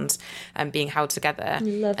two hands being held together,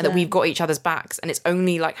 and that we've got each other's backs, and it's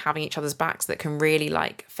only like having each other's backs that can really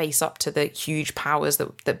like face up to the huge powers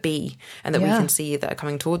that be and that we can see that are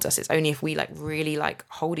coming towards us. It's only if we like really like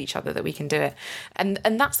hold each other that we can do it. And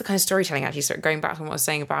that's the kind of storytelling, actually, sort of going back to what I was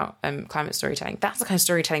saying about climate storytelling, that's the kind of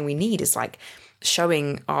storytelling we need, is like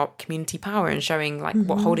showing our community power and showing like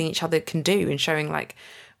what holding each other can do, and showing like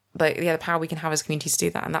the power we can have as communities to do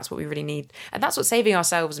that. And that's what we really need, and that's what saving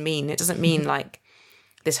ourselves mean. It doesn't mean like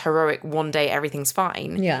this heroic one day everything's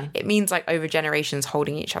fine. It means like over generations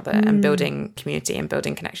holding each other and building community and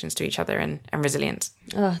building connections to each other and resilience.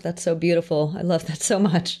 Oh, that's so beautiful. I love that so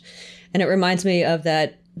much. And it reminds me of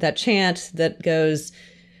that chant that goes,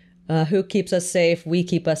 who keeps us safe? We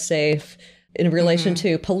keep us safe. In relation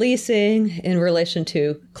to policing, in relation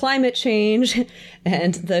to climate change,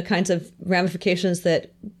 and the kinds of ramifications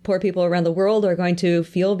that poor people around the world are going to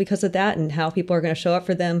feel because of that, and how people are going to show up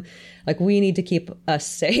for them. Like, we need to keep us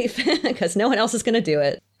safe because no one else is going to do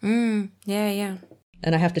it. Yeah.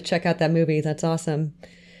 And I have to check out that movie. That's awesome.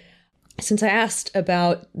 Since I asked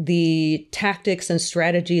about the tactics and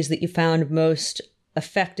strategies that you found most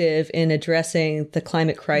effective in addressing the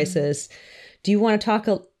climate crisis, do you want to talk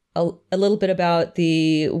a little bit about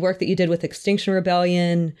the work that you did with Extinction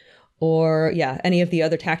Rebellion, or any of the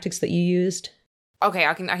other tactics that you used? Okay,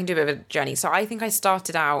 I can do a bit of a journey. So I think I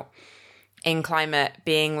started out in climate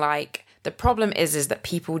being like, the problem is that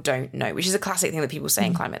people don't know, which is a classic thing that people say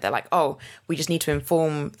in climate. They're like, oh, we just need to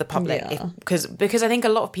inform the public. Because I think a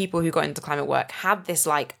lot of people who got into climate work had this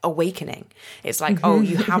like awakening. It's like, oh,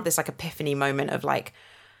 you have this like epiphany moment of like,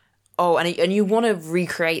 oh, and you want to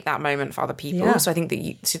recreate that moment for other people. So I think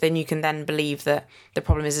that then you can then believe that the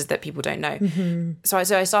problem is that people don't know. So I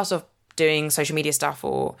started off doing social media stuff,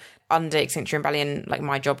 or under Extinction Rebellion, like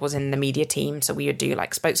my job was in the media team. So we would do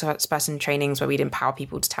like spokesperson trainings where we'd empower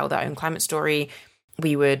people to tell their own climate story.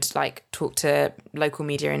 We would like talk to local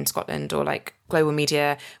media in Scotland or like global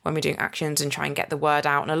media when we're doing actions and try and get the word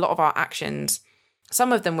out. And a lot of our actions,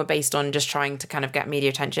 some of them were based on just trying to kind of get media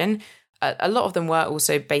attention. A lot of them were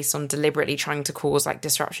also based on deliberately trying to cause like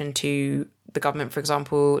disruption to the government. For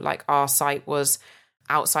example, like our site was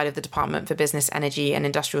outside of the Department for Business, Energy and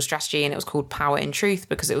Industrial Strategy, and it was called Power in Truth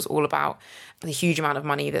because it was all about the huge amount of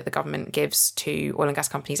money that the government gives to oil and gas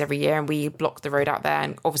companies every year, and we blocked the road out there,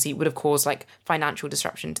 and obviously it would have caused like financial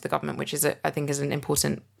disruption to the government, which is I think is an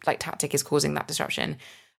important like tactic, is causing that disruption.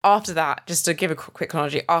 After that, just to give a quick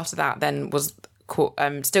chronology, after that then was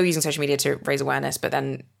still using social media to raise awareness, but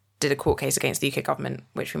then did a court case against the UK government,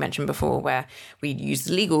 which we mentioned before, where we used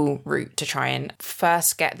the legal route to try and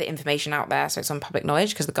first get the information out there so it's on public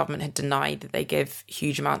knowledge, because the government had denied that they give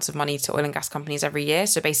huge amounts of money to oil and gas companies every year.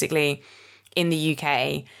 So basically, in the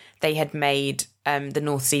UK, they had made the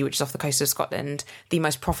North Sea, which is off the coast of Scotland, the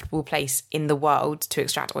most profitable place in the world to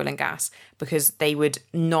extract oil and gas, because they would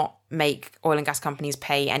not make oil and gas companies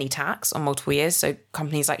pay any tax on multiple years. So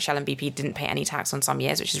companies like Shell and BP didn't pay any tax on some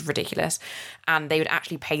years, which is ridiculous. And they would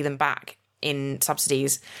actually pay them back in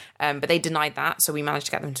subsidies. But they denied that. So we managed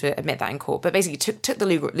to get them to admit that in court. But basically took the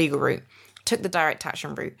legal route, took the direct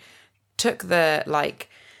action route, took the like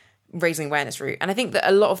raising awareness route. And I think that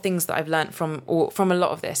a lot of things that I've learned from a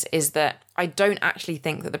lot of this is that I don't actually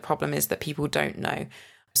think that the problem is that people don't know.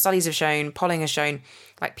 Studies have shown, polling has shown,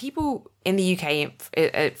 like people in the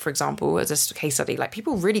UK, for example, as a case study, like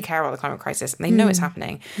people really care about the climate crisis and they know it's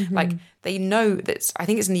happening. Like they know that, I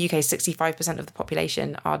think it's in the UK, 65% of the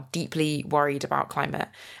population are deeply worried about climate.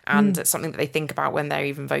 And it's something that they think about when they're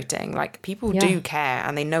even voting. Like people do care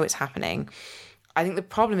and they know it's happening. I think the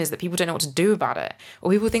problem is that people don't know what to do about it,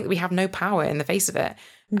 or people think that we have no power in the face of it.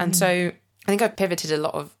 And so I think I've pivoted a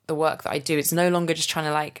lot of the work that I do. It's no longer just trying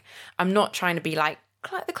to like, I'm not trying to be like,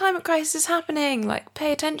 the climate crisis is happening, like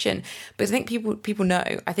pay attention. But I think people know.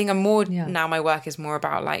 I think I'm more now, my work is more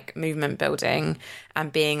about like movement building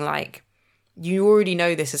and being like, you already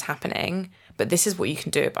know this is happening, but this is what you can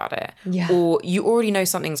do about it. Or you already know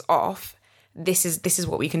something's off. This is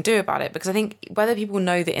what we can do about it. Because I think whether people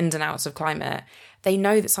know the ins and outs of climate, they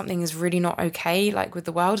know that something is really not okay, like with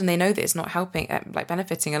the world, and they know that it's not helping, like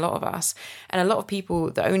benefiting a lot of us. And a lot of people,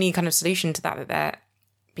 the only kind of solution to that they're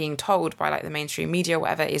being told by like the mainstream media or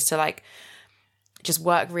whatever is to like just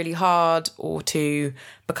work really hard or to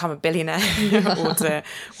become a billionaire or to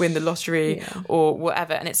win the lottery or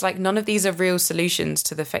whatever. And it's like none of these are real solutions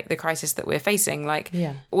to the crisis that we're facing. Like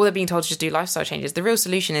all they're being told to just do lifestyle changes. The real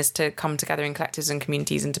solution is to come together in collectives and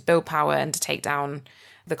communities and to build power and to take down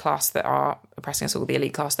the class that are oppressing us all, the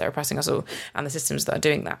elite class that are oppressing us all, and the systems that are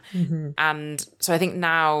doing that. And so I think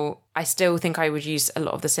now, I still think I would use a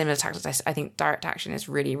lot of the similar tactics. I think direct action is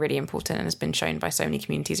really, really important and has been shown by so many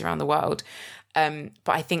communities around the world. But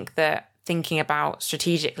I think that thinking about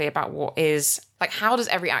strategically about what is, like, how does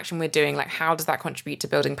every action we're doing, like, how does that contribute to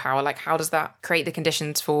building power? Like, how does that create the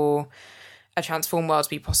conditions for a transformed world to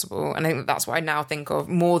be possible? And I think that's what I now think of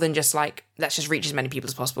more than just like, let's just reach as many people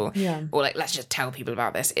as possible. Or like, let's just tell people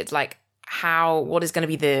about this. It's like, what is going to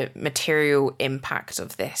be the material impact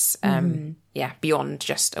of this? Beyond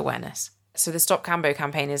just awareness. So the Stop Cambo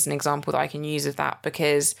campaign is an example that I can use of that,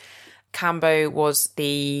 because Cambo was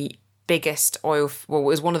the biggest it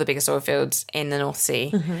was one of the biggest oil fields in the North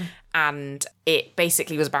Sea. And it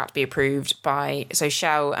basically was about to be approved by, so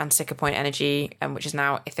Shell and Siccar Point Energy, which is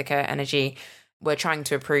now Ithaca Energy, were trying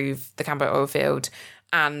to approve the Cambo oil field.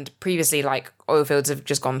 And previously, like, oil fields have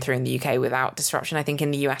just gone through in the UK without disruption. I think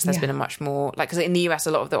in the US, there's been a much more, like, because in the US,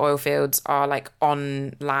 a lot of the oil fields are, like,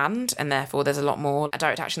 on land, and therefore there's a lot more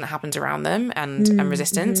direct action that happens around them and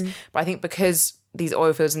resistance. But I think because these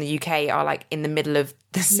oil fields in the UK are, like, in the middle of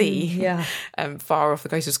the sea, far off the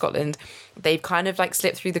coast of Scotland, they've kind of, like,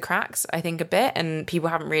 slipped through the cracks, I think, a bit. And people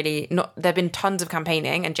haven't really, there have been tons of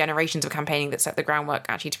campaigning and generations of campaigning that set the groundwork,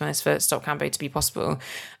 actually, to be honest, for Stop Cambo to be possible.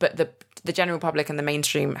 But the general public and the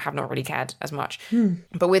mainstream have not really cared as much.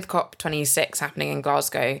 But with COP26 happening in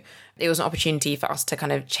Glasgow, it was an opportunity for us to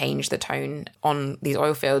kind of change the tone on these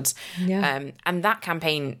oil fields. And that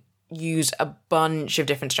campaign used a bunch of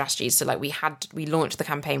different strategies. So like we launched the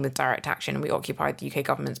campaign with direct action, and we occupied the UK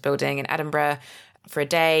government's building in Edinburgh for a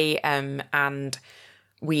day. And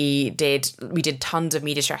we did tons of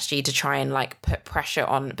media strategy to try and like put pressure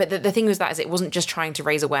on. But the thing was that is it wasn't just trying to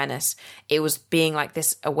raise awareness. It was being like,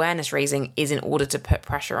 this awareness raising is in order to put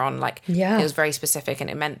pressure on. Like it was very specific, and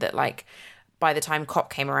it meant that like by the time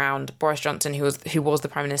COP came around, Boris Johnson, who was the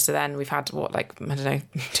Prime Minister then, we've had I don't know,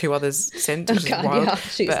 2 others since, which is wild.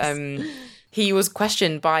 But he was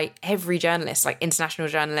questioned by every journalist, like international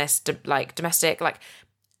journalists, like domestic, like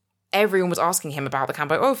everyone was asking him about the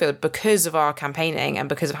Cambo oil field because of our campaigning and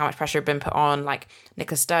because of how much pressure had been put on. Like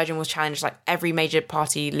Nicola Sturgeon was challenged, like every major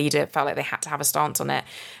party leader felt like they had to have a stance on it.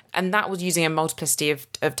 And that was using a multiplicity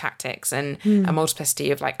of tactics and a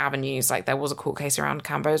multiplicity of like avenues. Like there was a court case around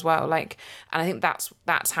Cambo as well. Like, and I think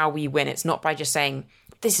that's how we win. It's not by just saying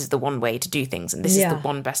this is the one way to do things and this is the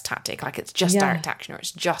one best tactic. Like it's just direct action, or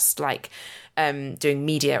it's just like doing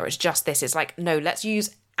media, or it's just this. It's like, no, let's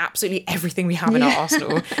use absolutely everything we have in our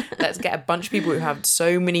arsenal. Let's get a bunch of people who have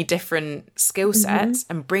so many different skill sets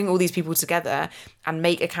and bring all these people together and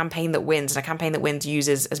make a campaign that wins. And a campaign that wins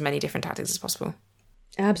uses as many different tactics as possible.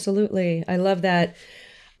 Absolutely. I love that.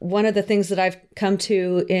 One of the things that I've come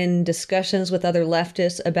to in discussions with other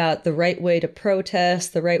leftists about the right way to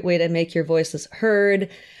protest, the right way to make your voices heard,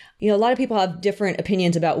 a lot of people have different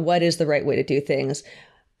opinions about what is the right way to do things.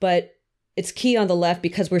 But it's key on the left,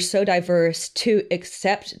 because we're so diverse, to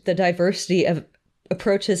accept the diversity of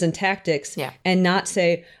approaches and tactics and not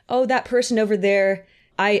say, oh, that person over there,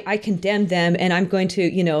 I condemn them and I'm going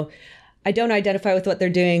to, I don't identify with what they're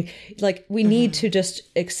doing. Like we need to just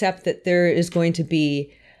accept that there is going to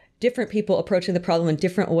be different people approaching the problem in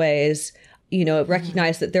different ways,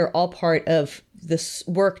 recognize that they're all part of this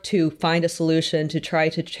work to find a solution to try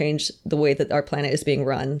to change the way that our planet is being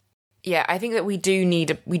run. Yeah, I think that we do need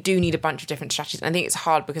a bunch of different strategies. And I think it's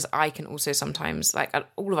hard because I can also sometimes, like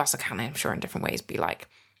all of us can, I'm sure in different ways, be like,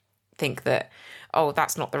 think that, oh,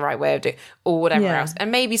 that's not the right way of doing, or whatever else.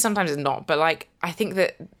 And maybe sometimes it's not, but like, I think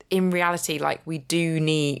that in reality, like we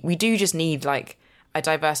do just need like a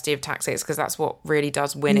diversity of tactics, because that's what really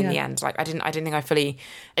does win in the end. Like I didn't think I fully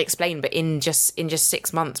explained, but in just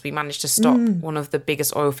 6 months, we managed to stop one of the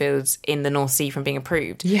biggest oil fields in the North Sea from being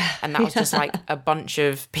approved. Yeah. And that was just like a bunch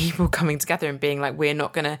of people coming together and being like, we're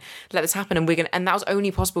not going to let this happen. And and that was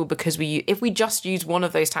only possible because if we just used one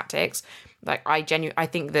of those tactics, like I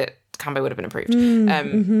think that Cambo would have been approved.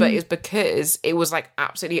 But it was because it was like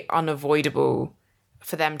absolutely unavoidable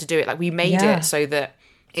for them to do it. Like we made it so that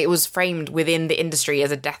it was framed within the industry as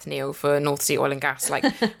a death knell for North Sea oil and gas. Like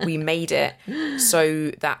we made it so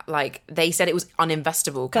that like they said it was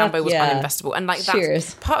uninvestable. Cambo was uninvestable. And like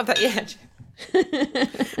that's part of that. Yeah.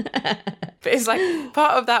 But it's like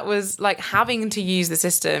part of that was like having to use the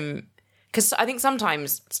system, because I think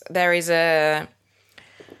sometimes there is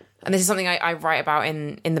and this is something I write about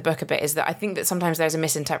in the book a bit, is that I think that sometimes there's a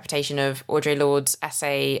misinterpretation of Audre Lorde's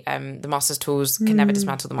essay, The Master's Tools Can Never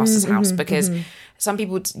Dismantle the Master's House, because some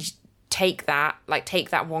people take that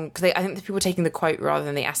one, because I think the people are taking the quote rather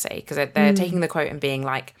than the essay, because they're taking the quote and being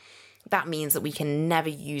like, that means that we can never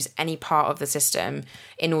use any part of the system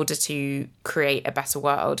in order to create a better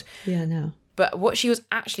world. Yeah, no. But what she was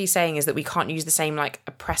actually saying is that we can't use the same like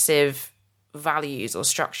oppressive values or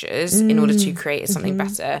structures in order to create something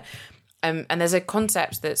better. And there's a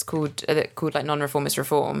concept that's called like non-reformist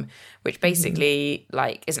reform, which basically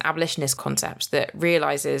like is an abolitionist concept that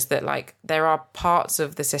realizes that like there are parts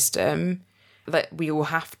of the system that we will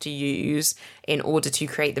have to use in order to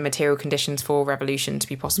create the material conditions for revolution to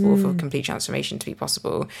be possible, for complete transformation to be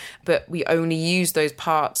possible. But we only use those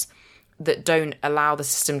parts that don't allow the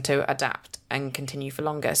system to adapt and continue for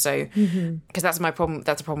longer. So, because that's my problem.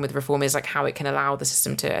 That's the problem with reform, is like how it can allow the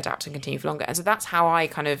system to adapt and continue for longer. And so that's how I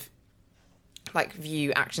kind of like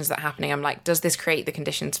view actions that are happening. I'm like, does this create the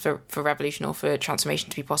conditions for revolution or for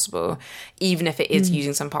transformation to be possible, even if it is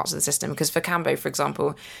using some parts of the system? Because for Cambo, for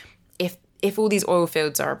example, if all these oil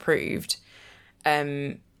fields are approved,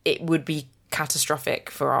 it would be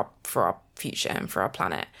catastrophic for our future and for our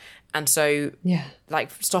planet. And so,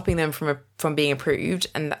 like stopping them from being approved,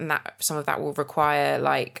 and that some of that will require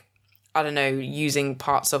like, I don't know, using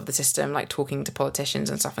parts of the system, like talking to politicians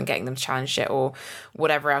and stuff and getting them to challenge shit or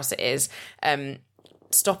whatever else it is.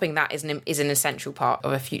 Stopping that is an essential part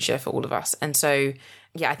of a future for all of us. And so,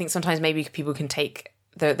 I think sometimes maybe people can take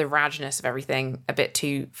the radness of everything a bit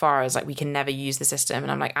too far, as like we can never use the system.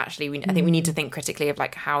 And I'm like, actually, I think we need to think critically of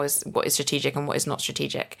like what is strategic and what is not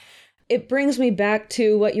strategic. It brings me back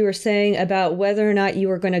to what you were saying about whether or not you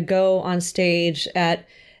were going to go on stage at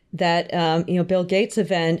that, Bill Gates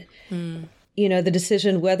event, the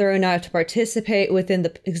decision whether or not to participate within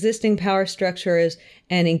the existing power structures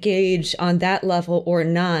and engage on that level or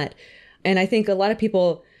not. And I think a lot of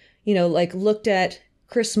people, looked at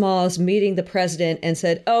Chris Smalls meeting the president and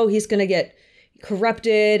said, oh, he's going to get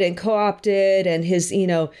corrupted and co-opted, and his,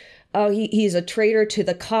 he's a traitor to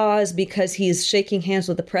the cause because he's shaking hands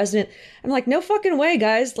with the president. I'm like, no fucking way,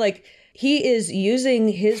 guys. Like, he is using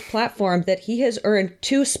his platform that he has earned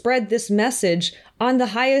to spread this message on the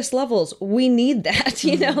highest levels. We need that,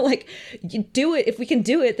 you do it. If we can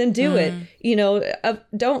do it, then do it.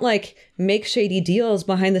 Don't like make shady deals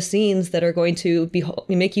behind the scenes that are going to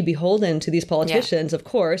make you beholden to these politicians, of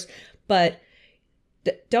course, but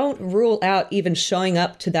don't rule out even showing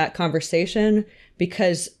up to that conversation,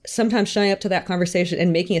 because sometimes showing up to that conversation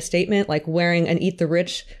and making a statement like wearing an Eat the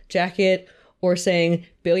Rich jacket or saying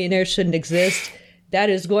billionaires shouldn't exist, that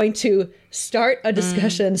is going to start a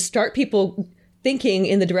discussion, start people thinking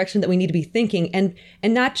in the direction that we need to be thinking, and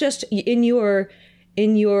not just in your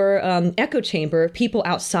echo chamber, people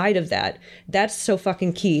outside of that. That's so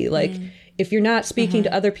fucking key. Like, if you're not speaking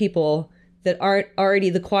to other people that aren't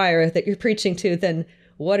already the choir that you're preaching to, then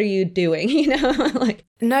what are you doing? Like,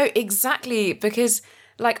 no, exactly. Because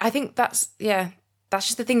like, I think that's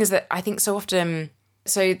just the thing, is that I think so often,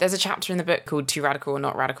 so there's a chapter in the book called Too Radical or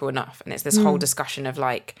Not Radical Enough. And it's this whole discussion of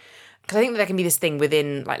like, because I think that there can be this thing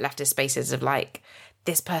within like leftist spaces of like,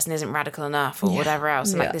 this person isn't radical enough or whatever else.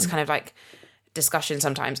 And like this kind of like discussion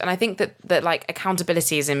sometimes. And I think that like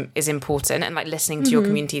accountability is important, and like listening to your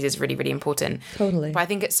communities is really, really important. Totally. But I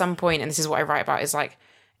think at some point, and this is what I write about, is like,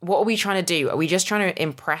 what are we trying to do? Are we just trying to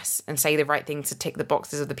impress and say the right thing to tick the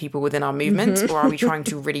boxes of the people within our movement? Or are we trying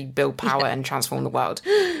to really build power and transform the world?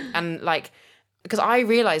 And like, because I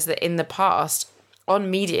realized that in the past on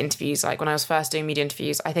media interviews, like when I was first doing media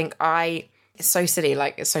interviews, I think it's so silly,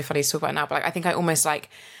 like it's so funny to talk about now, but like I think I almost like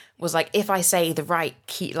was like, if I say the right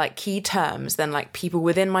key terms, then like people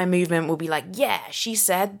within my movement will be like, yeah, she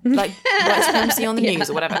said like white supremacy on the news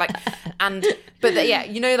or whatever. Like, but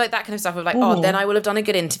you know, like that kind of stuff of like, oh, then I will have done a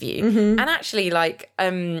good interview. And actually, like,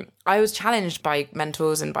 I was challenged by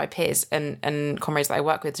mentors and by peers and comrades that I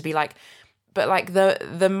work with to be like, but like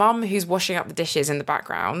the mum who's washing up the dishes in the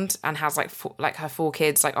background and has like her 4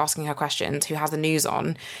 kids like asking her questions, who has the news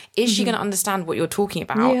on, is she going to understand what you're talking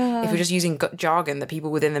about if you're just using jargon that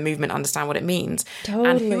people within the movement understand what it means? Totally.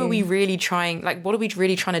 And who are we really trying? Like, what are we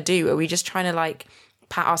really trying to do? Are we just trying to like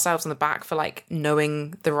pat ourselves on the back for like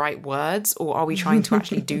knowing the right words, or are we trying to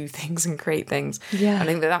actually do things and create things? I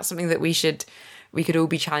think that's something that we could all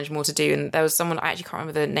be challenged more to do. And there was someone, I actually can't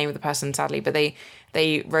remember the name of the person, sadly, but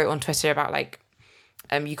they wrote on Twitter about like,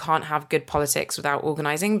 you can't have good politics without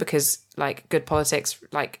organising, because like good politics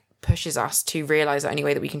like pushes us to realise the only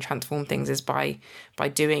way that we can transform things is by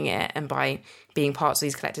doing it and by being parts of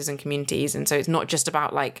these collectives and communities. And so it's not just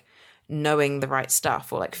about like knowing the right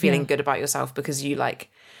stuff or like feeling good about yourself because you like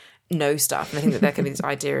know stuff. And I think that there can be this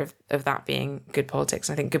idea of that being good politics.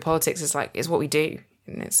 And I think good politics is like, is what we do.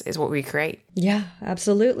 And it's what we create. Yeah,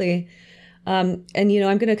 absolutely. And, you know,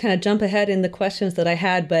 I'm going to kind of jump ahead in the questions that I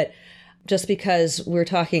had, but just because we're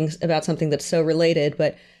talking about something that's so related,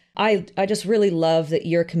 but I just really love that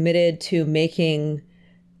you're committed to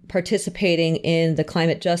participating in the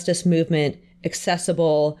climate justice movement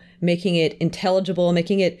accessible, making it intelligible,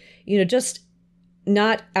 making it, you know, just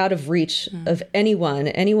not out of reach of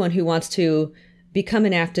anyone who wants to become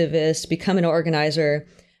an activist, become an organizer.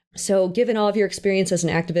 So given all of your experience as an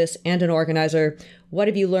activist and an organizer, what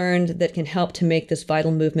have you learned that can help to make this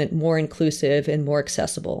vital movement more inclusive and more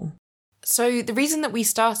accessible? So the reason that we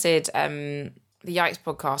started the Yikes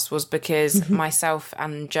podcast was because myself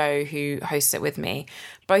and Joe, who hosts it with me,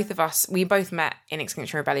 we both met in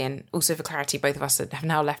Extinction Rebellion. Also, for clarity, both of us have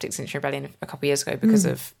now left Extinction Rebellion a couple of years ago because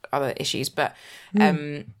of other issues. But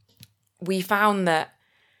we found that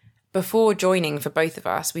before joining, for both of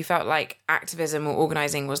us, we felt like activism or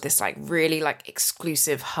organising was this like really like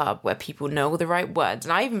exclusive hub where people know all the right words.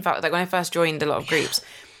 And I even felt like when I first joined a lot of groups,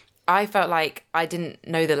 I felt like I didn't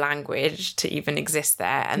know the language to even exist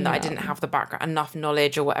there, and that I didn't have the background, enough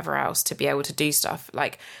knowledge or whatever else to be able to do stuff.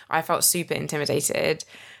 Like, I felt super intimidated.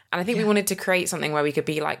 And I think we wanted to create something where we could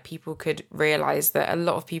be like, people could realise that a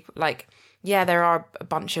lot of people, like, yeah, there are a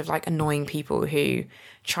bunch of like annoying people who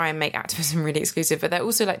try and make activism really exclusive, but there are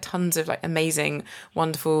also like tons of like amazing,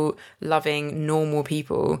 wonderful, loving, normal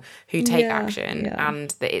people who take action,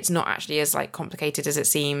 and that it's not actually as like complicated as it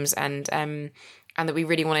seems, and that we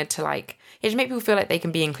really wanted to like, just make people feel like they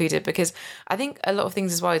can be included. Because I think a lot of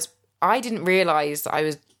things as well is, I didn't realise that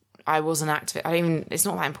I was an activist. It's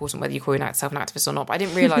not that important whether you call yourself an activist or not, but I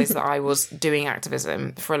didn't realise that I was doing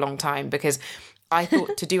activism for a long time, because I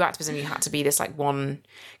thought to do activism you had to be this like one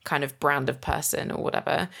kind of brand of person or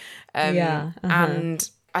whatever. And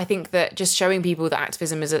I think that just showing people that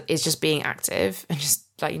activism is just being active and just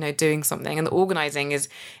like, you know, doing something, and the organising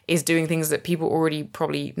is doing things that people already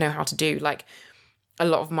probably know how to do. Like, a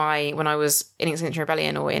lot of when I was in Extinction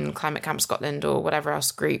Rebellion or in Climate Camp Scotland or whatever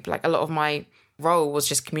else group, like a lot of my role was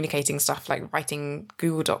just communicating stuff, like writing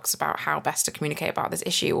Google Docs about how best to communicate about this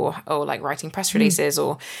issue, or like writing press releases,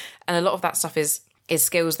 and a lot of that stuff is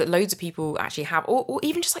skills that loads of people actually have, or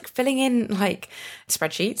even just like filling in like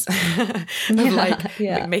spreadsheets of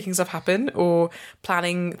like making stuff happen or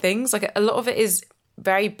planning things. Like, a lot of it is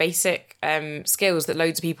very basic skills that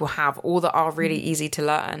loads of people have, or that are really easy to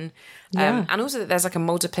learn. And also that there's like a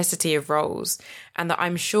multiplicity of roles, and that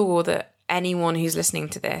I'm sure that anyone who's listening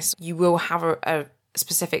to this, you will have a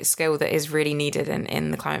specific skill that is really needed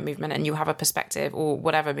in the climate movement, and you have a perspective, or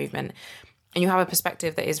whatever movement, and you have a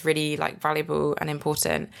perspective that is really like valuable and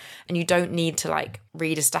important. And you don't need to like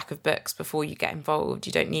read a stack of books before you get involved.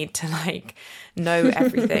 You don't need to like know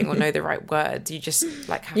everything or know the right words. You just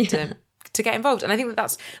like have to get involved. And I think that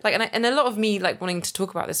that's like, and a lot of me like wanting to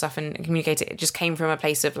talk about this stuff and communicate it just came from a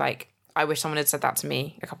place of like, I wish someone had said that to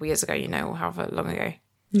me a couple of years ago, you know, or however long ago.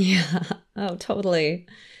 Yeah. Oh, totally.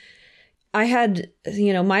 I had,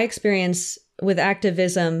 you know, my experience with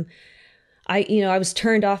activism, I was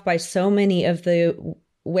turned off by so many of the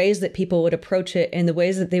ways that people would approach it, and the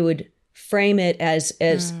ways that they would frame it as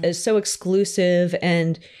so exclusive,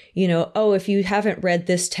 and, you know, oh, if you haven't read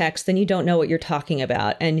this text, then you don't know what you're talking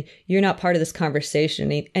about, and you're not part of this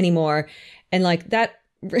conversation anymore. And like that,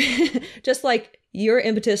 just like your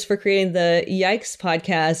impetus for creating the Yikes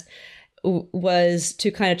podcast was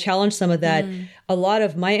to kind of challenge some of that. A lot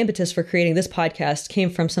of my impetus for creating this podcast came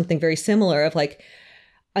from something very similar, of like,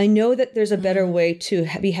 I know that there's a better way to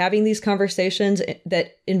be having these conversations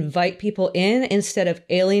that invite people in instead of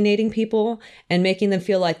alienating people and making them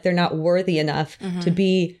feel like they're not worthy enough to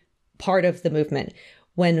be part of the movement.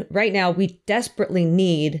 When right now we desperately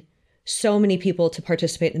need so many people to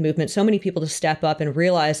participate in the movement, so many people to step up and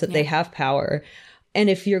realize that they have power. And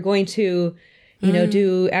if you're going to,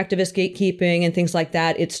 do activist gatekeeping and things like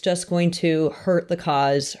that, it's just going to hurt the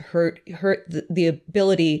cause, hurt the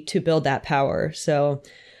ability to build that power. So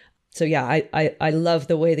yeah, I love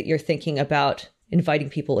the way that you're thinking about inviting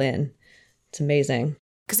people in. It's amazing.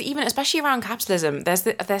 Because even, especially around capitalism,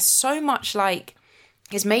 there's so much like,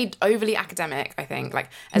 it's made overly academic, I think, like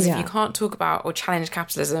as if you can't talk about or challenge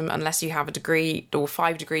capitalism unless you have a degree or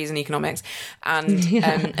 5 degrees in economics. And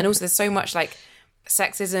and also there's so much like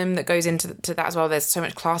sexism that goes into that as well. There's so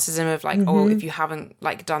much classism of like, oh, if you haven't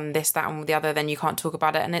like done this, that and the other, then you can't talk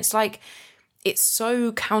about it. And it's like, it's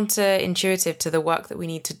so counterintuitive to the work that we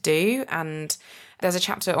need to do. And there's a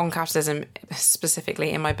chapter on capitalism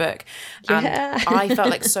specifically in my book. And I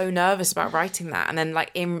felt like so nervous about writing that. And then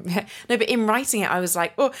like in writing it, I was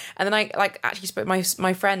like, oh, and then I like actually spoke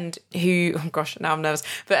my friend who, oh gosh, now I'm nervous.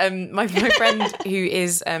 But my friend who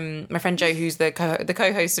is, my friend Jo, who's the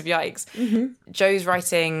co-host of Yikes. Jo's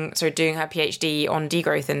doing her PhD on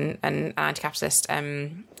degrowth and anti-capitalist,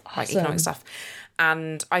 like economic stuff.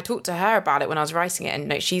 And I talked to her about it when I was writing it, and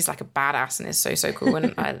no, she's like a badass and is so cool,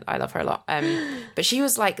 and I love her a lot. But she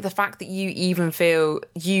was like, the fact that you even feel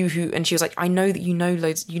and she was like, I know that you know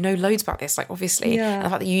loads about this, like obviously, and the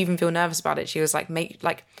fact that you even feel nervous about it, she was like,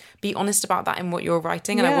 be honest about that in what you're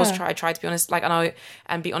writing. And I tried to be honest, like,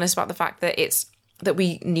 and be honest about the fact that that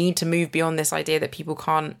we need to move beyond this idea that people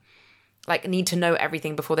can't like need to know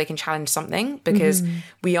everything before they can challenge something, because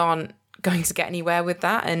we aren't going to get anywhere with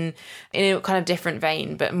that. And in a kind of different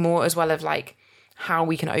vein, but more as well of like how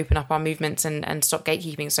we can open up our movements and stop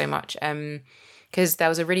gatekeeping so much. Because there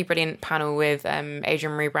was a really brilliant panel with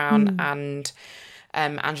Adrienne Maree Brown and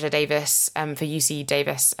Angela Davis for UC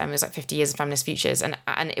Davis. It was like 50 Years of Feminist Futures. And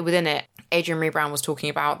within it, Adrienne Maree Brown was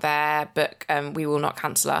talking about their book, We Will Not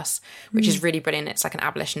Cancel Us, which is really brilliant. It's like an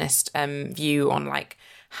abolitionist view on like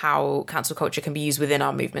how cancel culture can be used within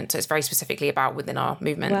our movement. So it's very specifically about within our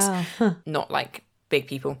movement, not like big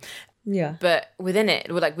people. Yeah. But within it,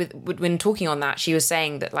 like when talking on that, she was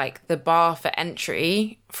saying that like the bar for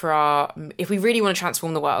entry if we really want to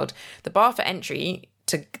transform the world, the bar for entry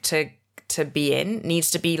to be in needs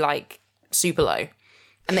to be like super low.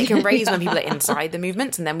 And they can raise when people are inside the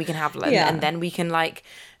movements, and then we can have and then we can like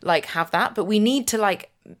have that. But we need to like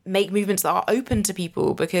make movements that are open to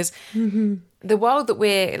people, because the world that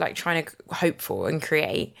we're like trying to hope for and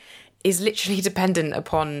create is literally dependent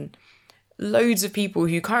upon loads of people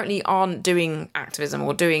who currently aren't doing activism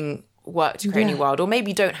or doing work to create a new world, or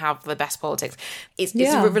maybe don't have the best politics. It's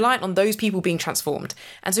reliant on those people being transformed,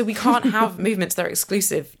 and so we can't have movements that are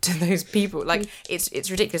exclusive to those people. Like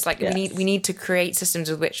it's ridiculous. Like we need to create systems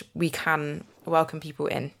with which we can welcome people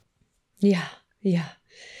in. Yeah.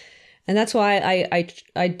 And that's why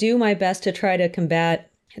I do my best to try to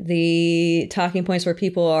combat the talking points where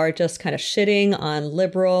people are just kind of shitting on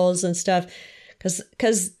liberals and stuff.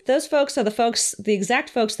 Because those folks are the exact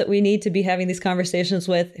folks that we need to be having these conversations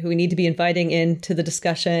with, who we need to be inviting into the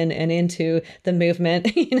discussion and into the movement,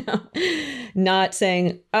 not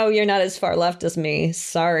saying, oh, you're not as far left as me.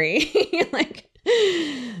 Sorry. Like,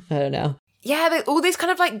 I don't know. Yeah, all this kind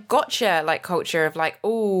of like gotcha like culture of like,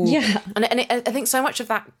 oh, yeah. And I think so much of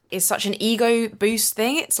that is such an ego boost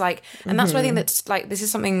thing. It's like, and that's why I think that's like, this is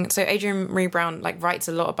something, so Adrienne Maree Brown like writes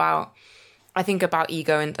a lot about, I think about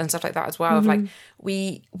ego and stuff like that as well. Of like,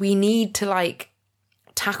 we need to like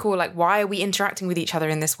tackle like, why are we interacting with each other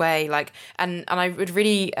in this way? Like, and I would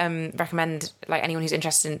really recommend like anyone who's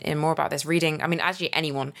interested in more about this reading. I mean, actually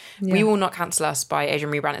anyone. We Will Not Cancel Us by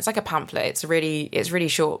Adrienne Maree Brown. It's like a pamphlet. It's really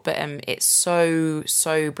short, but it's so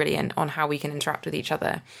brilliant on how we can interact with each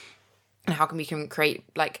other and how we can create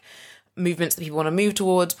like movements that people want to move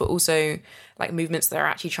towards, but also like movements that are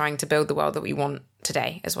actually trying to build the world that we want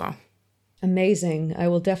today as well. Amazing. I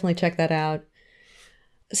will definitely check that out.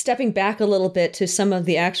 Stepping back a little bit to some of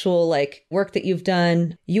the actual like work that you've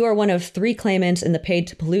done, you are one of 3 claimants in the Paid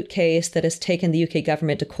to Pollute case that has taken the UK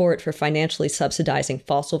government to court for financially subsidizing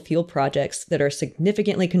fossil fuel projects that are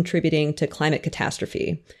significantly contributing to climate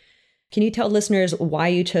catastrophe. Can you tell listeners why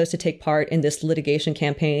you chose to take part in this litigation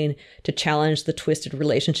campaign to challenge the twisted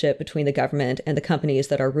relationship between the government and the companies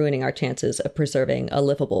that are ruining our chances of preserving a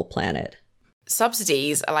livable planet?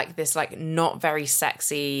 Subsidies are like this like not very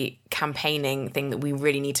sexy campaigning thing that we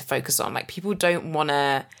really need to focus on. Like people don't want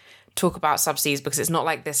to talk about subsidies because it's not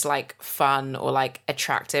like this like fun or like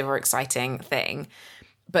attractive or exciting thing.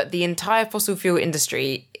 But the entire fossil fuel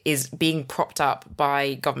industry is being propped up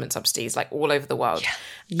by government subsidies, like all over the world. Yeah.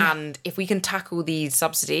 Yeah. And if we can tackle these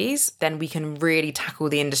subsidies, then we can really tackle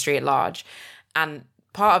the industry at large. And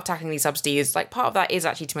part of tackling these subsidies, like part of that is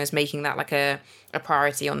actually to making that like a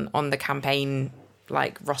priority on the campaign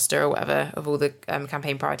like roster or whatever of all the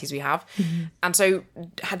campaign priorities we have. Mm-hmm. And so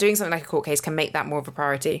doing something like a court case can make that more of a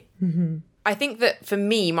priority. Mm-hmm. I think that for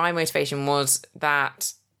me, my motivation was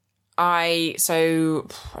that I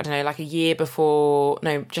don't know, like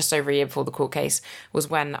just over a year before the court case was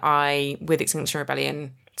when with Extinction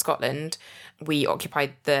Rebellion Scotland, we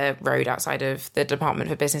occupied the road outside of the Department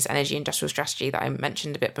for Business, Energy, Industrial Strategy that I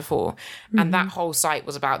mentioned a bit before. Mm-hmm. And that whole site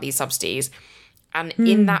was about these subsidies. And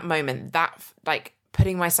in that moment, that like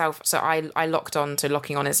putting myself, so I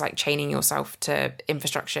locking on is like chaining yourself to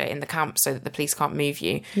infrastructure in the camp so that the police can't move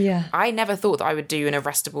you. Yeah. I never thought that I would do an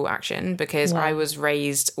arrestable action because I was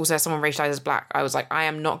raised, also as someone racialized as black, I was like, I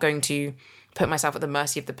am not going to put myself at the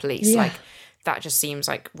mercy of the police. Yeah. Like that just seems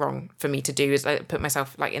like wrong for me to do, is like put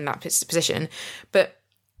myself like in that position. But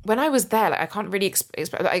when I was there, like I can't really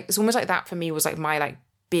like, it's almost like that for me was like my like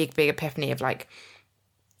big epiphany of like,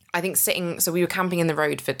 I think so we were camping in the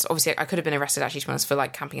road for, obviously I could have been arrested actually to be honest for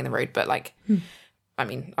like camping in the road, but like, I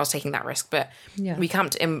mean, I was taking that risk, but we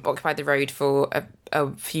camped and occupied the road for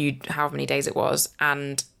a few, however many days it was.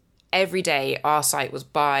 And every day our site was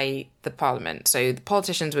by the Parliament. So the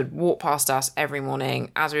politicians would walk past us every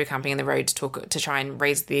morning as we were camping in the road to try and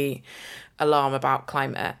raise the alarm about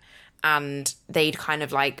climate. And they'd kind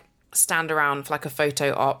of like stand around for like a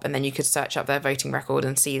photo op, and then you could search up their voting record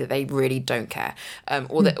and see that they really don't care,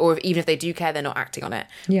 or even if they do care, they're not acting on it.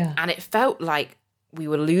 Yeah. And it felt like we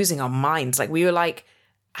were losing our minds. Like we were like,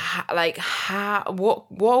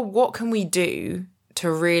 what can we do to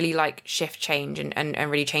really like shift change and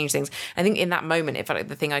really change things? I think in that moment it felt like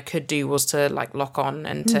the thing I could do was to like lock on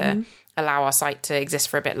and to allow our site to exist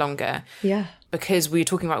for a bit longer. Yeah. Because we were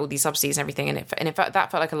talking about all these subsidies and everything, and it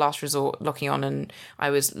felt like a last resort, locking on, and I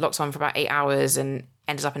was locked on for about 8 hours and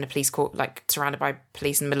ended up in a police court, like surrounded by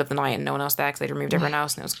police in the middle of the night and no one else there because they'd removed everyone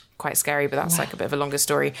else, and it was quite scary, but that's like a bit of a longer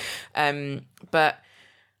story. But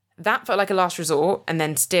that felt like a last resort, and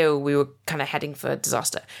then still we were kind of heading for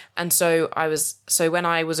disaster. And so when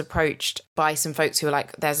I was approached by some folks who were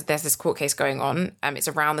like, there's this court case going on, it's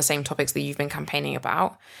around the same topics that you've been campaigning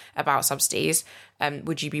about subsidies,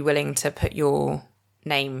 would you be willing to put your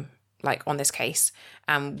name like on this case,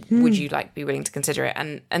 would you like be willing to consider it?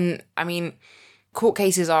 And I mean, court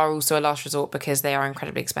cases are also a last resort because they are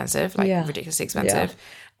incredibly expensive, like ridiculously expensive.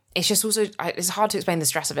 It's just also, it's hard to explain the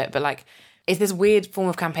stress of it, but like, it's this weird form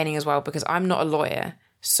of campaigning as well because I'm not a lawyer.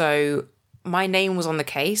 So my name was on the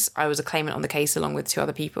case. I was a claimant on the case along with 2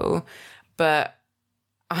 other people, but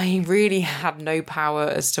I really had no power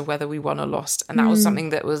as to whether we won or lost. And that was something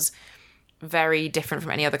that was very different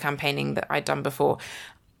from any other campaigning that I'd done before.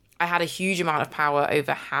 I had a huge amount of power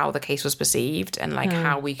over how the case was perceived and like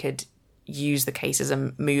how we could use the case as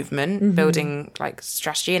a movement, building like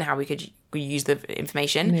strategy, and how we use the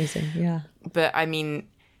information. Amazing, yeah. But I mean,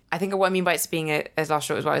 I think what I mean by it's being a last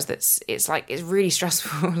resort as well is that it's really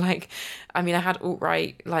stressful. Like, I mean, I had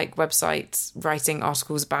alt-right like websites writing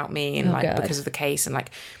articles about me and because of the case and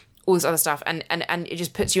like all this other stuff, and it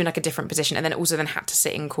just puts you in like a different position. And then also had to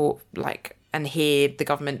sit in court like and hear the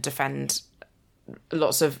government defend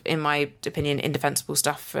lots of, in my opinion, indefensible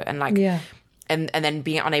stuff, and like and then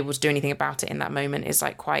being unable to do anything about it in that moment is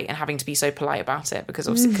like and having to be so polite about it because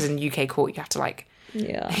obviously because in UK court you have to like.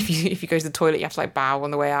 Yeah. If you go to the toilet, you have to like bow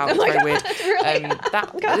on the way out. It's very weird. Really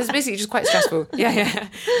It's basically just quite stressful. Yeah.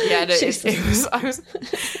 No, I was,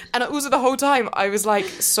 and also the whole time I was like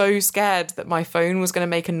so scared that my phone was going to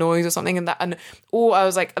make a noise or something, and I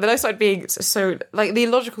was like, and then I started being so like the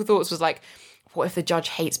illogical thoughts was like, what if the judge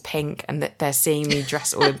hates pink and that they're seeing me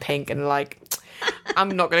dressed all in pink and like. I'm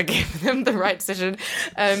not going to give them the right decision.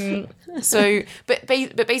 But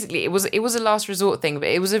basically, it was a last resort thing. But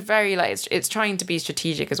it was a very like it's trying to be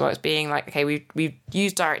strategic as well. It's being like, okay, we've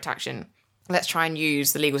used direct action. Let's try and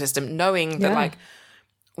use the legal system, knowing that like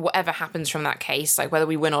whatever happens from that case, like whether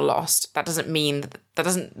we win or lost, that doesn't mean that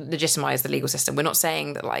doesn't legitimize the legal system. We're not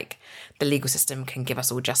saying that like the legal system can give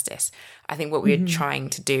us all justice. I think what we're trying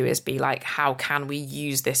to do is be like, how can we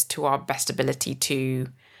use this to our best ability to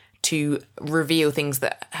reveal things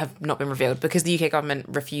that have not been revealed, because the UK government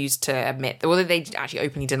refused to admit, well, they actually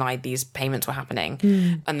openly denied these payments were happening,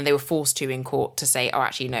 and then they were forced to in court to say, oh,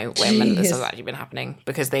 actually, no, wait a minute, this has actually been happening,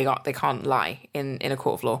 because they can't lie in a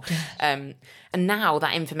court of law. And now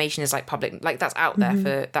that information is like public, like that's out there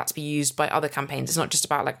for that to be used by other campaigns. It's not just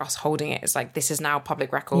about like us holding it. It's like, this is now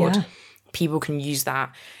public record. People can use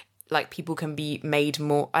that. like people can be made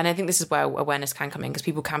more, and I think this is where awareness can come in, because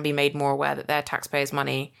people can be made more aware that their taxpayers'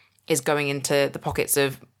 money is going into the pockets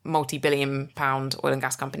of multi-billion pound oil and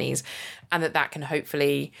gas companies, and that can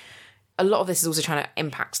hopefully, a lot of this is also trying to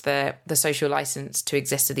impact the social license to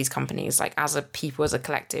exist of these companies. Like as a people, as a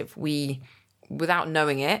collective, we, without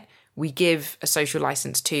knowing it, we give a social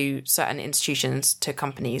license to certain institutions, to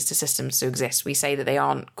companies, to systems to exist. We say that they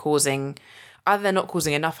aren't causing, either they're not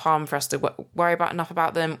causing enough harm for us to worry about enough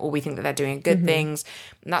about them, or we think that they're doing good things.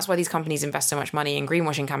 And that's why these companies invest so much money in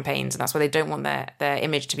greenwashing campaigns, and that's why they don't want their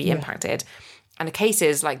image to be impacted. And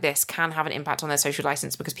cases like this can have an impact on their social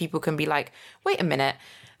license, because people can be like, wait a minute,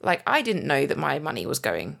 like I didn't know that my money was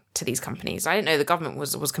going to these companies. I didn't know the government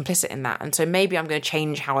was complicit in that. And so maybe I'm going to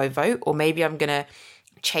change how I vote, or maybe I'm going to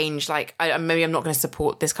change, like maybe I'm not going to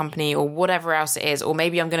support this company, or whatever else it is, or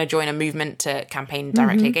maybe I'm going to join a movement to campaign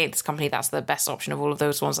directly against this company. That's the best option of all of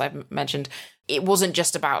those ones I've mentioned. It wasn't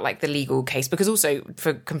just about like the legal case, because also,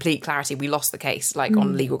 for complete clarity, we lost the case like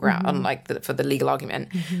on legal ground, on like for the legal argument,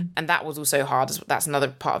 and that was also hard. That's another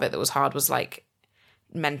part of it that was hard, was like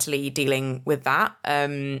mentally dealing with that.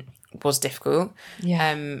 Was difficult.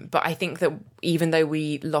 But I think that even though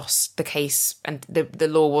we lost the case and the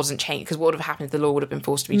law wasn't changed, because what would have happened if the law would have been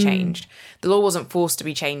forced to be changed? The law wasn't forced to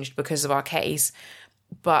be changed because of our case,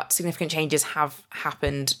 but significant changes have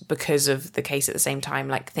happened because of the case at the same time.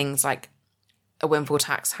 Like things like a windfall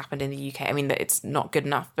tax happened in the UK. I mean, that it's not good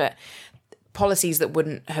enough, but policies that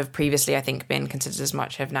wouldn't have previously, I think, been considered as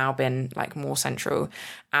much have now been like more central,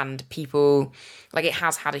 and people like it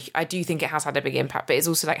has had I do think it has had a big impact, but it's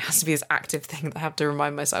also like has to be this active thing that I have to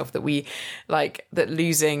remind myself that we like that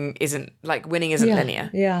losing isn't like winning isn't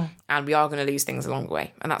linear. And we are going to lose things along the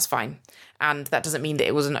way, and that's fine. And that doesn't mean that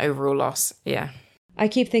it was an overall loss. I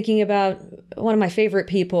keep thinking about one of my favorite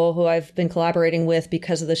people who I've been collaborating with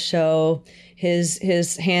because of the show.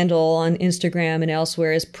 His handle on Instagram and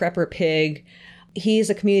elsewhere is Prepper Pig. He's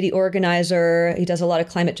a community organizer. He does a lot of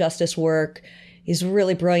climate justice work. He's a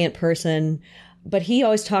really brilliant person. But he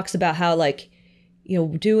always talks about how, like, you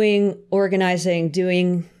know, doing organizing,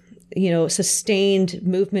 doing, you know, sustained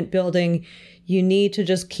movement building, you need to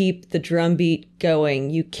just keep the drumbeat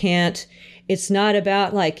going. You can't, it's not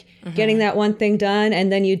about like getting that one thing done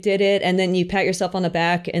and then you did it and then you pat yourself on the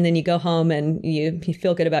back and then you go home and you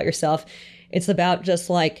feel good about yourself. It's about just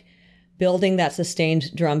like building that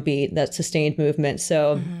sustained drumbeat, that sustained movement.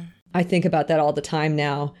 So I think about that all the time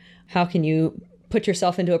now. How can you put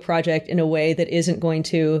yourself into a project in a way that isn't going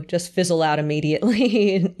to just fizzle out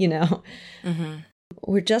immediately, you know?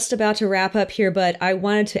 We're just about to wrap up here, but I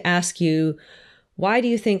wanted to ask you, why do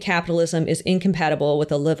you think capitalism is incompatible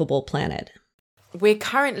with a livable planet? We're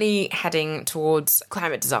currently heading towards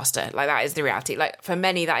climate disaster. Like, that is the reality. Like, for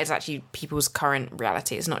many, that is actually people's current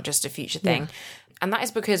reality. It's not just a future thing. And that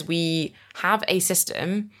is because we have a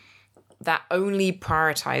system that only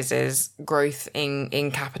prioritizes growth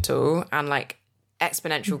in capital and like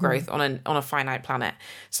exponential growth on a finite planet.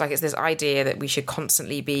 So like it's this idea that we should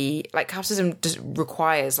constantly be like, capitalism just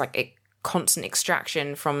requires like a constant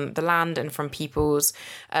extraction from the land and from peoples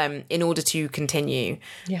in order to continue.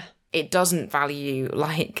 It doesn't value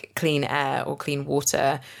like clean air or clean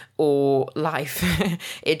water or life.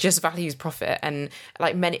 It just values profit. And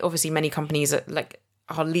like many companies are like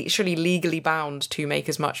are literally legally bound to make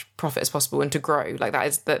as much profit as possible and to grow. Like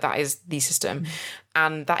that is the system.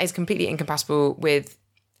 And that is completely incompatible with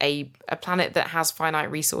a planet that has finite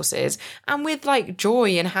resources and with like joy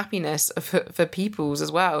and happiness for peoples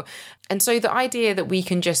as well. And so the idea that we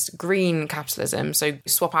can just green capitalism, so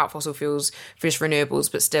swap out fossil fuels for just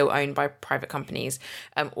renewables but still owned by private companies,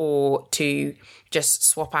 or to just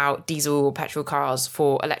swap out diesel or petrol cars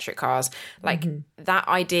for electric cars, like that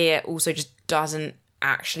idea also just doesn't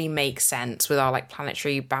actually make sense with our like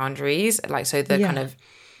planetary boundaries, like so the kind of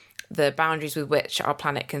the boundaries with which our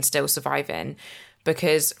planet can still survive in.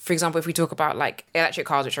 Because, for example, if we talk about like electric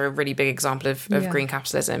cars, which are a really big example of green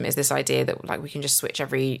capitalism, is this idea that like we can just switch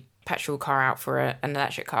every petrol car out for an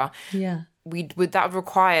electric car. That would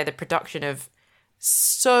require the production of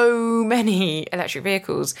so many electric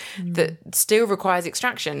vehicles that still requires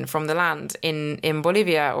extraction from the land in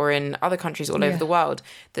Bolivia or in other countries all over the world,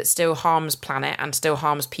 that still harms planet and still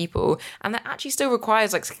harms people, and that actually still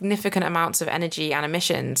requires like significant amounts of energy and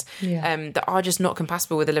emissions that are just not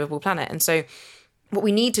compatible with a livable planet. And so what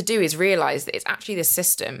we need to do is realize that it's actually this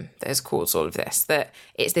system that has caused all of this, that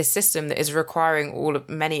it's this system that is requiring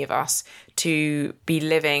many of us to be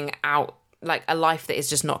living out like a life that is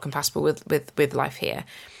just not compatible with life here.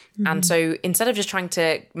 And so instead of just trying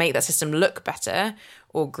to make that system look better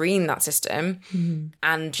or green that system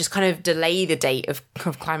and just kind of delay the date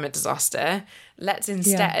of climate disaster, let's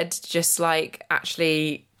instead just like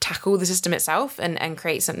actually tackle the system itself and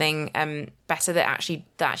create something better that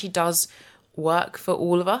actually does work for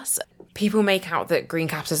all of us. People make out that green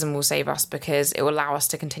capitalism will save us because it will allow us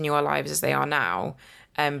to continue our lives as they are now,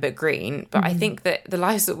 but green. But I think that the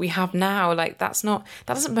lives that we have now, like that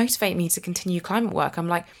doesn't motivate me to continue climate work. I'm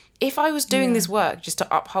like, if I was doing this work just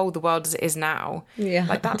to uphold the world as it is now,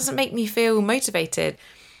 like that doesn't make me feel motivated.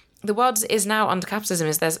 The world as it is now under capitalism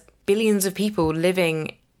is there's billions of people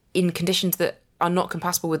living in conditions that are not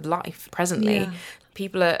compatible with life presently. Yeah.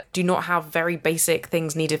 People do not have very basic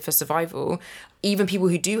things needed for survival. Even people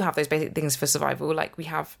who do have those basic things for survival, like we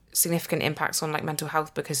have significant impacts on like mental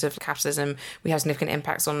health because of capitalism. We have significant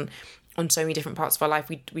impacts on so many different parts of our life.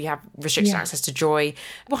 We have restricted access to joy.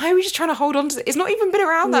 Why are we just trying to hold on to it? It's not even been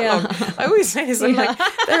around that long. I always say this, I'm like,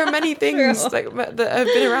 there are many things like that have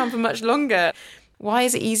been around for much longer. Why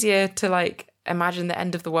is it easier to like imagine the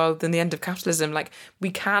end of the world than the end of capitalism? Like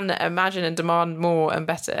we can imagine and demand more and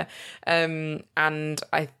better. And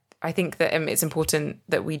I think that it's important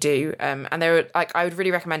that we do. And there are, like, I would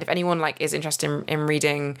really recommend if anyone like is interested in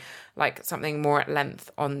reading like something more at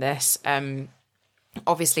length on this.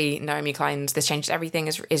 Obviously Naomi Klein's This Changes Everything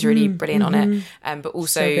is really brilliant on it. But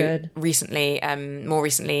also more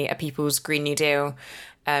recently, A People's Green New Deal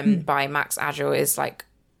by Max Agile is like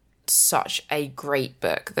such a great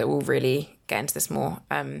book that will really get into this more.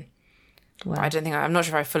 But I'm not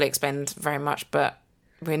sure if I fully explained very much, but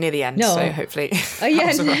we're near the end, so hopefully.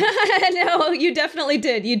 No, you definitely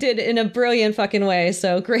did. You did in a brilliant fucking way.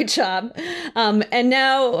 So great job. And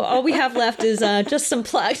now all we have left is just some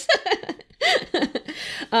plugs.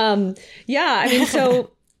 I mean,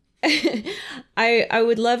 so I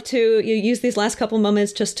would love to use these last couple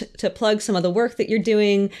moments just to plug some of the work that you're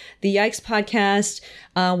doing, the Yikes podcast.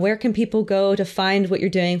 Where can people go to find what you're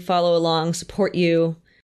doing, follow along, support you?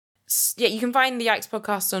 Yeah, you can find the Yikes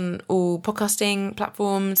podcast on all podcasting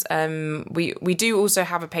platforms. We do also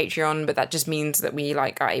have a Patreon, but that just means that we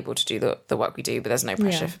like are able to do the work we do, but there's no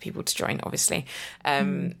pressure for people to join, obviously.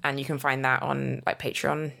 And you can find that on like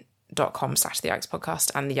patreon.com/the Yikes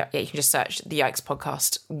podcast, and you can just search the Yikes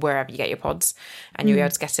podcast wherever you get your pods and you'll be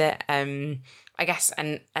able to get it. I guess,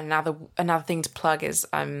 and another thing to plug is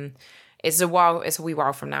it's a wee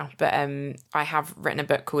while from now, but I have written a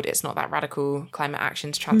book called It's Not That Radical: Climate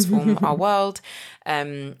Action to Transform Our World,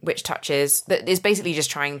 which is basically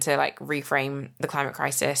just trying to like reframe the climate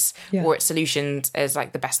crisis or its solutions as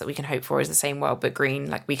like the best that we can hope for is the same world but green.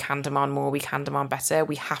 Like we can demand more, we can demand better.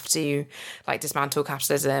 We have to like dismantle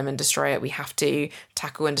capitalism and destroy it. We have to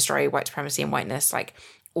tackle and destroy white supremacy and whiteness. Like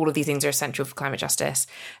all of these things are essential for climate justice.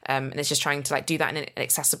 And it's just trying to like do that in an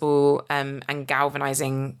accessible and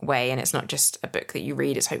galvanizing way. And it's not just a book that you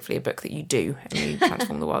read, it's hopefully a book that you do and you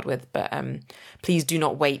transform the world with. But please do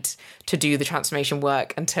not wait to do the transformation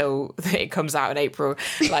work until it comes out in April.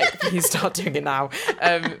 Like please start doing it now.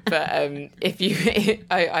 If you,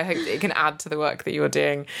 I hope that it can add to the work that you're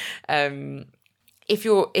doing. If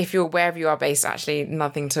you're wherever you are based, actually,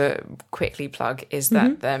 nothing to quickly plug is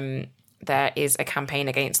that there is a campaign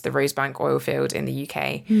against the Rosebank oil field in the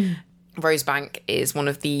UK. Rosebank is one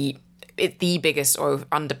of the biggest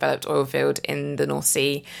undeveloped oil field in the North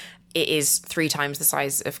Sea. It is 3 times the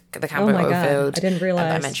size of the Cambo oil field. I didn't realize.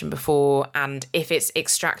 That I mentioned before. And if it's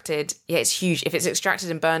extracted, it's huge. If it's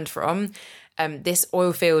extracted and burned from, this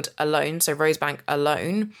oil field alone, so Rosebank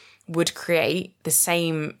alone, would create the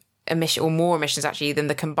same emission or more emissions actually than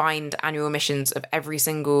the combined annual emissions of every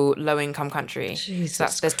single low-income country. There's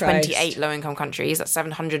 28 low-income countries. That's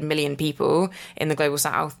 700 million people in the global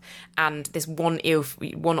south, and this one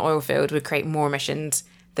oil field would create more emissions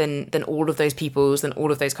than all of those peoples, than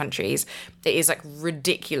all of those countries. It is like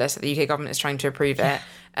ridiculous that the UK government is trying to approve it.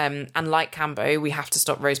 And like Cambo, we have to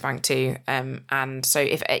stop Rosebank too. And so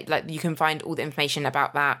if you can find all the information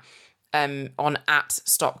about that on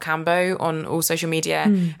 @StopCambo on all social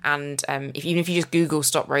media. And even if you just Google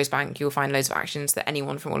Stop Rosebank, you'll find loads of actions that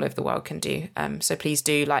anyone from all over the world can do. So please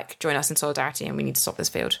do join us in solidarity, and we need to stop this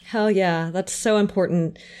field. Hell yeah, that's so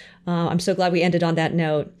important. I'm so glad we ended on that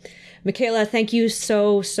note. Michaela, thank you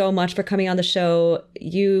so much for coming on the show.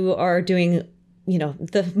 You are doing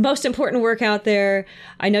the most important work out there.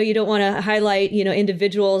 I know you don't want to highlight,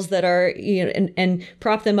 individuals that are, and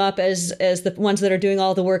prop them up as the ones that are doing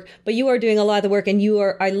all the work, but you are doing a lot of the work, and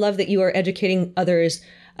I love that you are educating others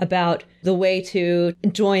about the way to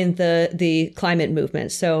join the climate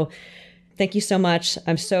movement. So thank you so much.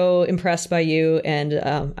 I'm so impressed by you, and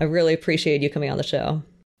I really appreciate you coming on the show.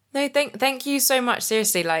 No, thank you so much.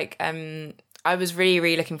 Seriously, I was really,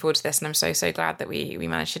 really looking forward to this, and I'm so glad that we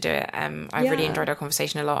managed to do it. I've really enjoyed our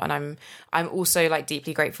conversation a lot, and I'm also like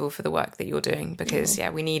deeply grateful for the work that you're doing, because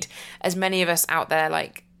we need as many of us out there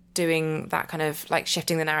like doing that kind of like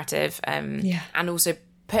shifting the narrative, and also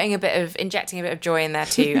injecting a bit of joy in there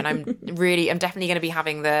too. And I'm definitely going to be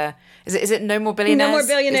having the is it No More Billionaires? No More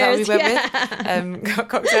Billionaires. Is that what we went with?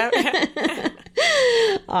 Cocktail. Yeah.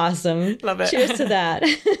 Awesome. Love it. Cheers to that.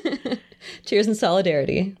 Cheers in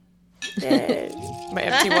solidarity. Yeah. My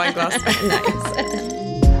empty wine glass. Nice.